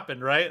how it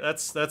happened, right?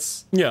 That's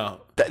certainly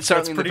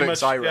the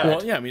books I read.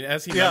 Well, yeah, I mean,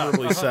 as he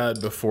memorably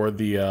said before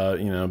the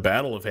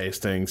Battle of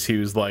Hastings, he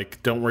was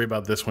like, "Don't worry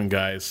about this one,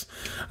 guys.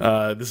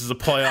 This is a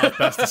playoff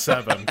best of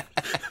 7."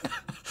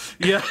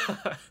 Yeah.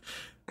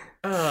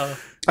 I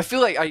feel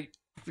like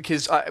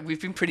because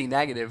we've been pretty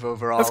negative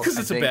overall. That's because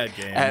it's a bad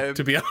game,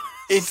 to be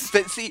honest.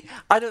 But see,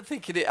 I don't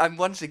think it is. I'm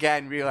once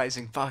again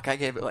realizing, fuck, I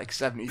gave it like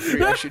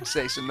 73. I should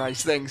say some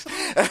nice things.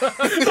 This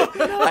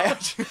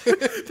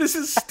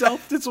has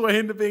stealthed its way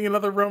into being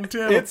another Rome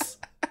 2. It's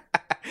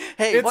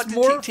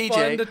more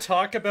fun to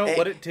talk about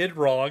what it did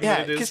wrong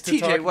than it is to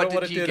talk about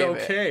what it did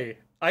okay.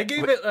 I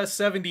gave it a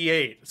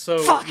 78. So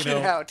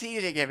fucking hell,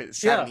 TJ gave it a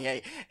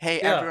 78. Yeah.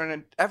 Hey,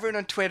 everyone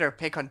on Twitter,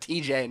 pick on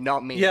TJ,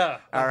 not me. Yeah.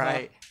 All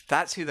right.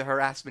 That's who the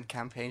harassment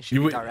campaign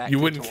should be directed. You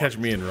wouldn't catch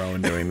me and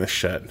Rowan doing this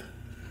shit.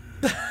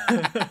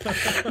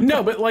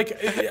 No, but like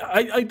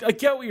I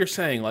get what you're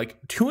saying. Like,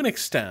 to an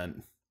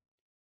extent,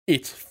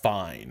 it's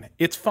fine.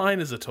 It's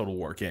fine as a Total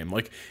War game.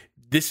 Like,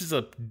 this is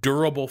a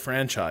durable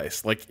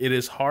franchise. Like, it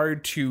is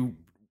hard to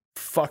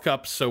fuck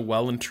up so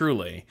well and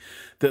truly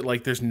that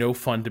like there's no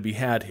fun to be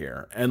had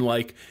here. And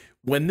like,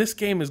 when this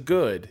game is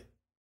good,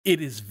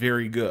 it is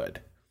very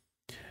good.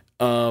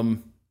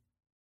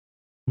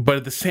 But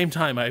at the same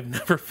time, I've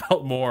never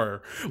felt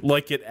more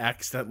like it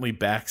accidentally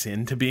backs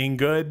into being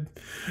good.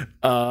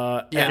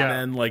 And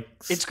then like,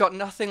 it's got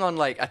nothing on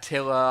like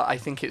Attila. I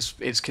think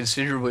it's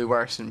considerably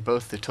worse than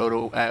both the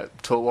Total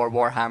War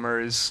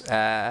Warhammers.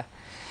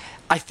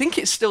 I think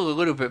it's still a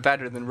little bit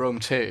better than Rome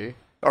 2,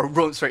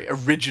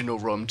 original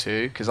Rome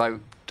 2, because I'd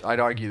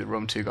argue that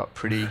Rome 2 got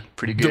pretty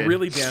good. The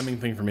really damning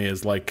thing for me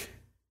is like,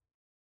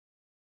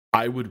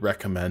 I would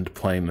recommend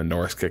playing the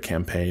Norska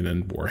campaign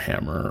in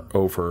Warhammer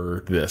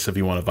over this if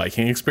you want a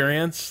Viking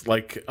experience.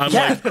 Like,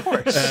 I'm of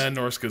course.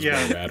 Norska's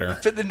way better.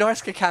 But the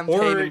Norska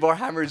campaign in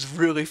Warhammer is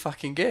really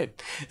fucking good.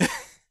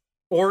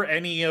 Or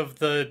any of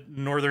the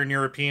Northern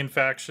European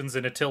factions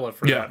in Attila,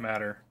 for that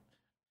matter.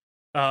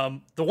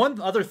 The one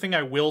other thing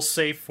I will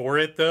say for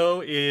it,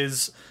 though,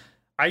 is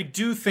I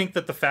do think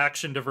that the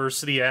faction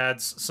diversity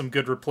adds some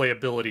good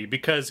replayability,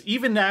 because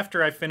even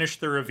after I finished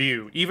the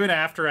review, even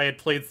after I had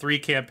played 3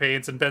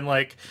 campaigns and been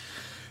like,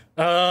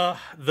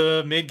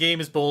 the mid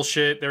game is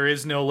bullshit, there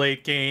is no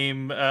late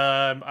game,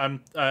 that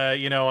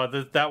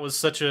was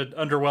such an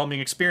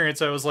underwhelming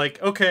experience, I was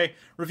like, okay,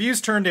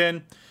 reviews turned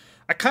in,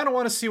 I kind of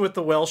want to see what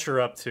the Welsh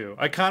are up to.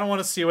 I kind of want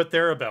to see what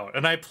they're about.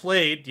 And I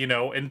played,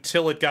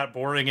 until it got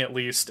boring, at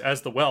least,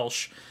 as the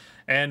Welsh.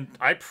 And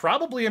I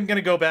probably am going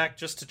to go back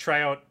just to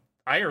try out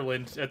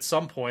Ireland at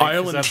some point.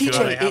 Ireland,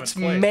 TJ, it's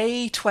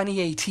May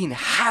 2018.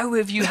 How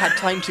have you had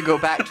time to go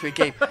back to a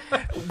game?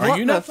 Are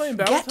you not playing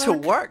Battletech? Get to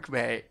work,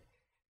 mate.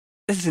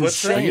 This is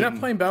What's that? insane. Are you not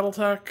playing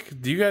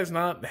BattleTech? Do you guys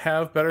not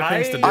have better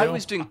things to do? I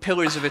was doing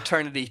Pillars of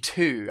Eternity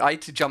 2. I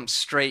had to jump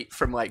straight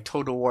from like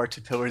Total War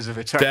to Pillars of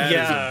Eternity.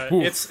 That Yeah,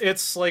 is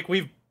it's like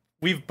we've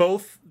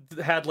both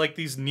had like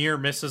these near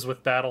misses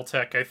with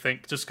BattleTech, I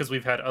think, just because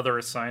we've had other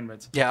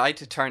assignments. Yeah, I had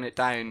to turn it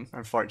down,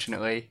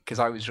 unfortunately, because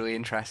I was really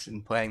interested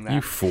in playing that.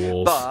 You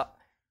fools. But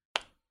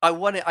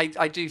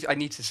I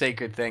need to say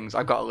good things.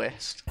 I've got a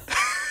list.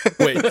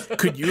 Wait,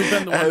 could you have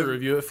been the one to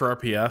review it for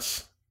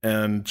RPS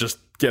and just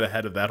get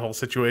ahead of that whole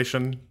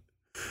situation?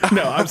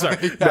 No, I'm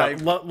sorry. No,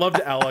 loved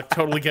Alec.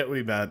 Totally get what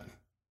he meant.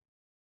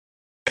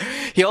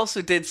 He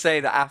also did say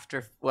that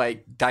after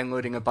like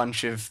downloading a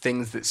bunch of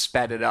things that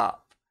sped it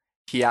up,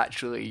 he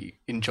actually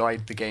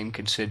enjoyed the game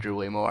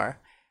considerably more.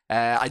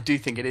 I do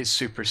think it is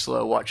super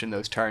slow. Watching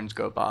those turns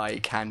go by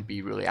it can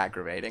be really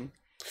aggravating.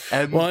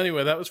 Well,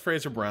 anyway, that was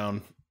Fraser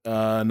Brown.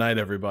 Night,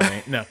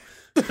 everybody. No.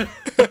 But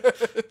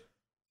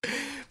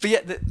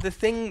yeah, the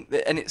thing,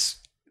 and it's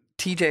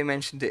TJ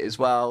mentioned it as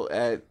well.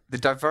 The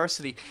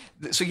diversity.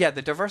 So yeah,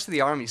 the diversity of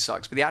the army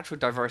sucks, but the actual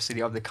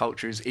diversity of the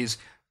cultures is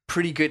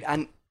pretty good.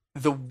 And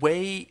the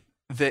way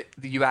that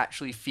you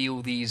actually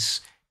feel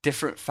these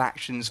different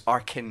factions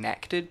are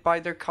connected by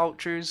their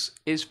cultures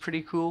is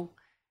pretty cool.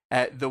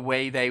 The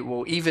way they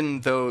will,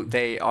 even though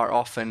they are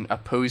often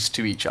opposed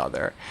to each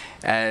other,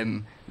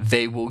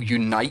 they will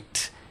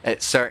unite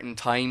at certain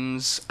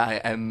times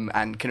and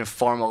kind of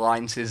form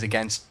alliances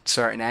against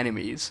certain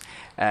enemies.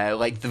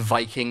 Like the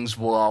Vikings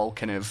will all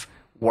kind of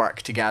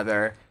work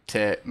together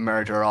to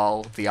murder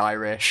all the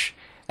Irish,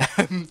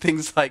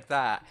 things like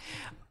that.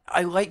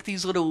 I like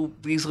these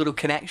little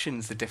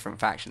connections that different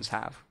factions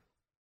have.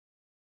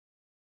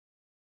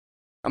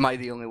 Am I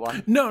the only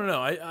one?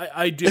 No,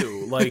 I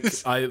do. Like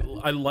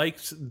I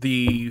liked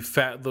the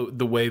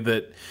way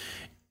that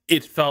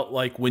it felt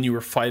like when you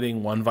were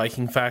fighting one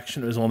Viking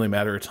faction, it was only a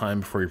matter of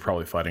time before you're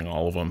probably fighting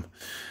all of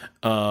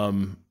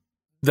them.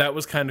 That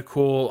was kind of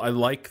cool. I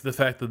like the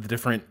fact that the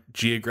different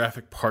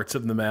geographic parts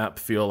of the map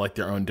feel like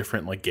their own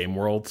different like game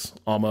worlds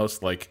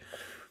almost. Like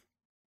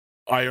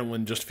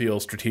Ireland just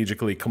feels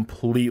strategically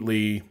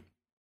completely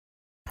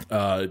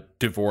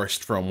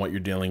divorced from what you're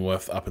dealing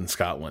with up in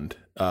Scotland,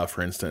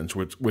 for instance,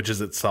 which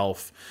is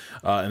itself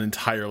an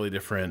entirely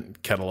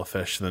different kettle of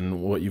fish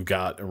than what you've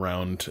got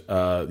around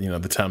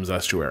the Thames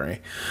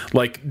estuary.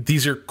 Like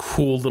these are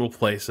cool little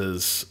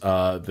places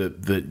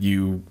that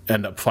you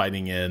end up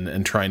fighting in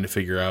and trying to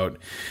figure out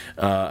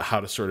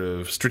how to sort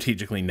of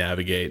strategically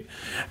navigate.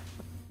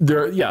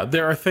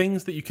 There are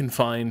things that you can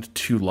find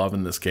to love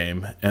in this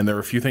game, and there are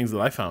a few things that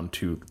I found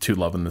to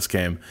love in this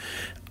game.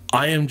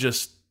 I am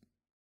just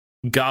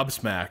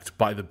gobsmacked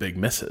by the big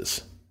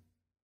misses.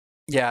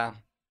 Yeah,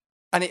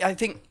 and I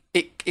think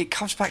it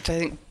comes back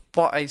to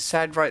what I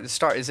said right at the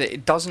start is that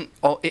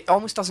it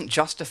almost doesn't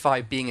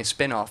justify being a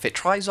spin-off. It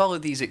tries all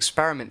of these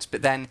experiments,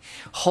 but then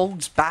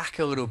holds back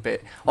a little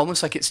bit,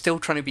 almost like it's still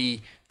trying to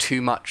be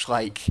too much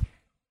like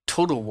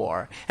Total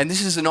War. And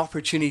this is an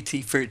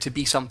opportunity for it to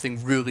be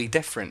something really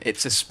different.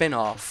 It's a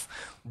spin-off.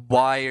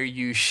 Why are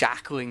you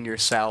shackling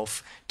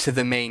yourself to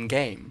the main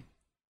game?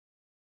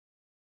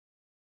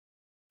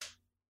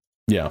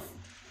 Yeah.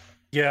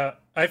 Yeah,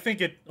 I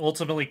think it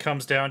ultimately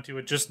comes down to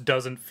it just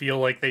doesn't feel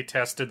like they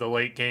tested the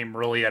late game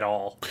really at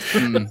all.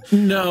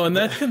 No, and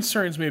that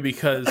concerns me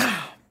because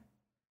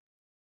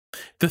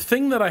the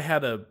thing that I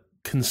had a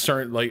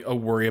concern, like a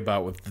worry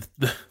about with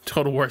the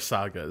Total War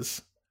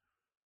sagas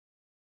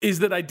is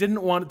that I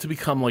didn't want it to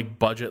become like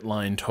budget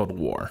line Total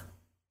War.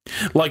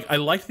 Like I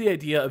liked the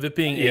idea of it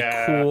being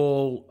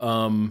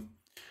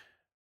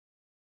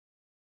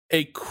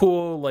a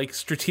cool, like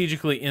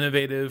strategically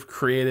innovative,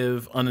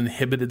 creative,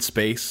 uninhibited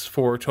space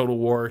for Total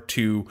War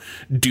to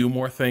do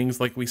more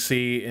things like we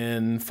see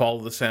in Fall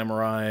of the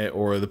Samurai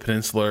or the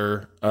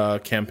Peninsular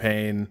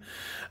campaign,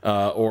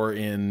 or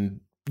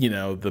in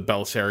the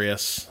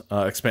Belisarius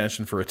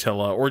expansion for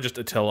Attila, or just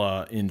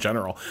Attila in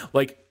general.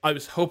 Like I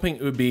was hoping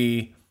it would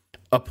be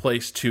a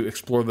place to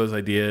explore those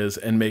ideas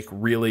and make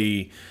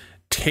really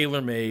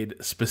tailor-made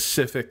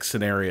specific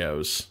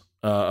scenarios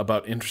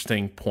about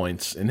interesting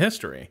points in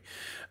history,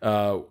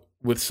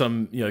 with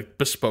some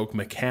bespoke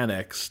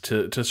mechanics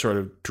to sort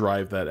of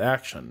drive that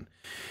action.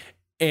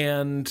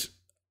 And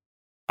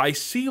I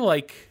see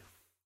like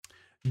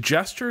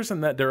gestures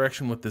in that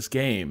direction with this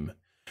game,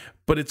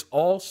 but it's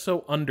all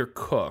so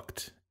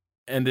undercooked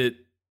and it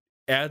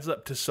adds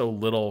up to so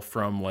little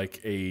from like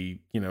a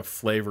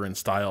flavor and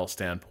style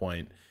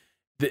standpoint.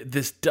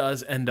 This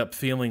does end up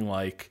feeling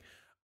like,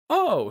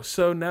 oh,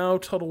 so now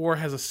Total War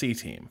has a C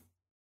team.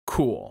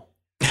 Cool.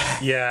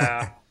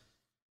 Yeah.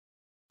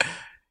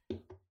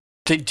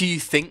 Do you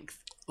think,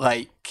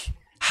 like,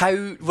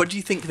 what do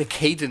you think the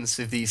cadence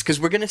of these, because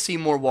we're going to see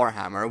more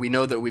Warhammer. We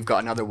know that we've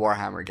got another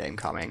Warhammer game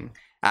coming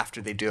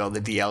after they do all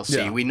the DLC.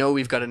 Yeah. We know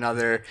we've got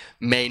another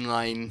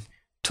mainline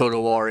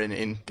Total War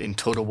in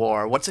Total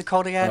War. What's it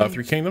called again?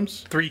 Three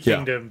Kingdoms? Three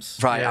Kingdoms.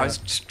 Right, Yeah. I was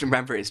just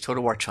remember it's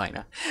Total War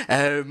China.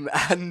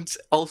 And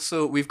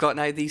also we've got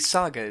now these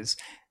sagas.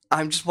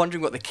 I'm just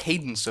wondering what the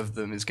cadence of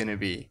them is going to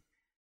be.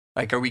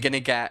 Like, are we going to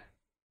get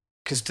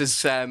Because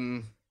does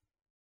the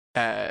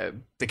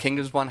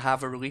Kingdoms one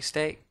have a release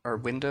date or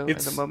window at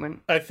the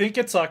moment? I think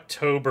it's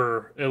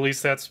October. At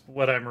least that's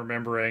what I'm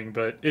remembering.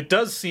 But it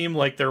does seem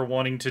like they're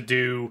wanting to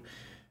do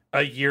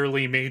a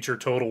yearly major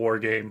Total War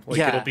game. Like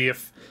it'll be a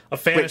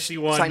fantasy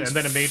one, and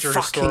then a major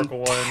historical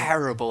one.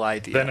 Terrible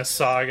idea. Then a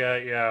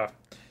saga. Yeah.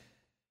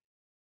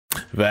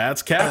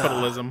 That's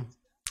capitalism.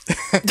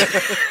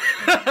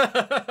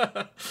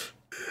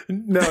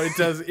 No, it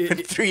does.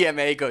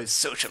 3MA goes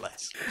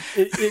socialist.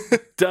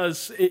 It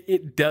does.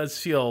 It does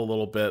feel a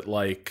little bit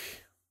like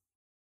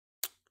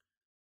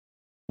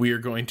we are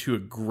going to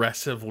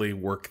aggressively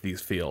work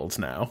these fields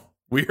now.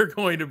 We are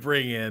going to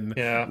bring in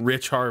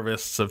rich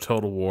harvests of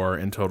Total War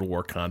and Total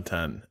War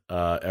content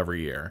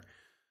every year.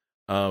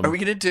 Are we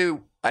going to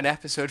do an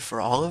episode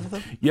for all of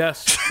them?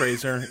 Yes,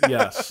 Fraser.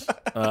 Yes,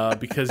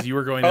 because you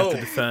are going to have to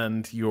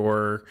defend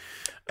your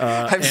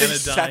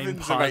anodyne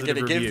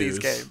positive reviews. Give these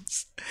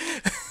games.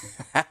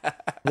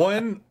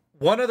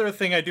 One other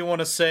thing I do want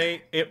to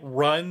say: it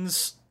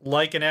runs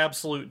like an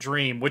absolute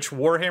dream, which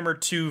Warhammer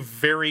 2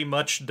 very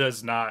much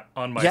does not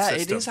on my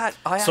system. It is. I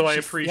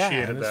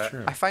appreciated that.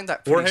 I find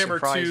that pretty Warhammer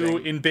surprising. 2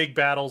 in big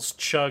battles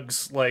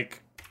chugs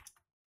like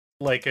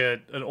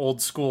an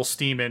old school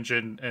steam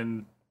engine,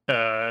 and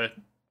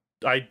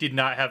I did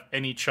not have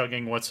any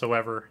chugging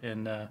whatsoever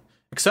in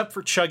except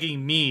for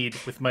chugging mead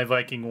with my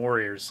Viking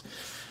warriors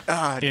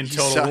in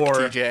Total War.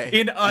 TJ.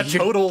 In a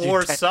Total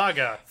War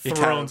Saga,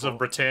 Thrones of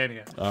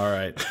Britannia. All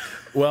right.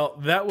 Well,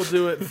 that will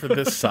do it for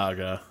this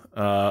saga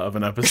of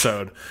an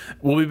episode.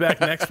 We'll be back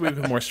next week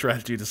with more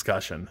strategy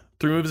discussion.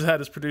 Three Moves Ahead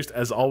is produced,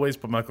 as always,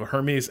 by Michael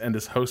Hermes and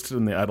is hosted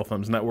on the Idle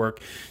Thumbs Network.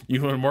 You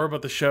can learn more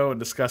about the show and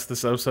discuss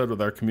this episode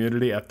with our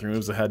community at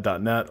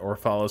threemovesahead.net or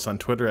follow us on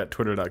Twitter at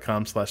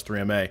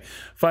twitter.com/3MA.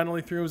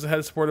 Finally, Three Moves Ahead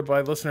is supported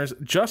by listeners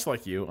just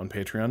like you on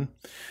Patreon.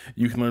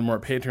 You can learn more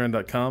at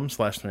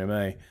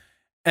patreon.com/3MA.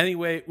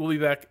 Anyway, we'll be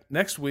back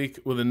next week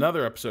with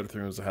another episode of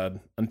Three Moves Ahead.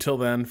 Until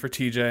then, for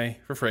TJ,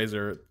 for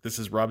Fraser, this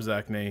is Rob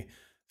Zachney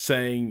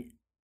saying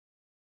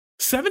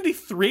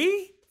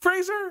 73,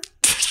 Fraser?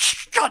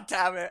 God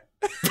damn it.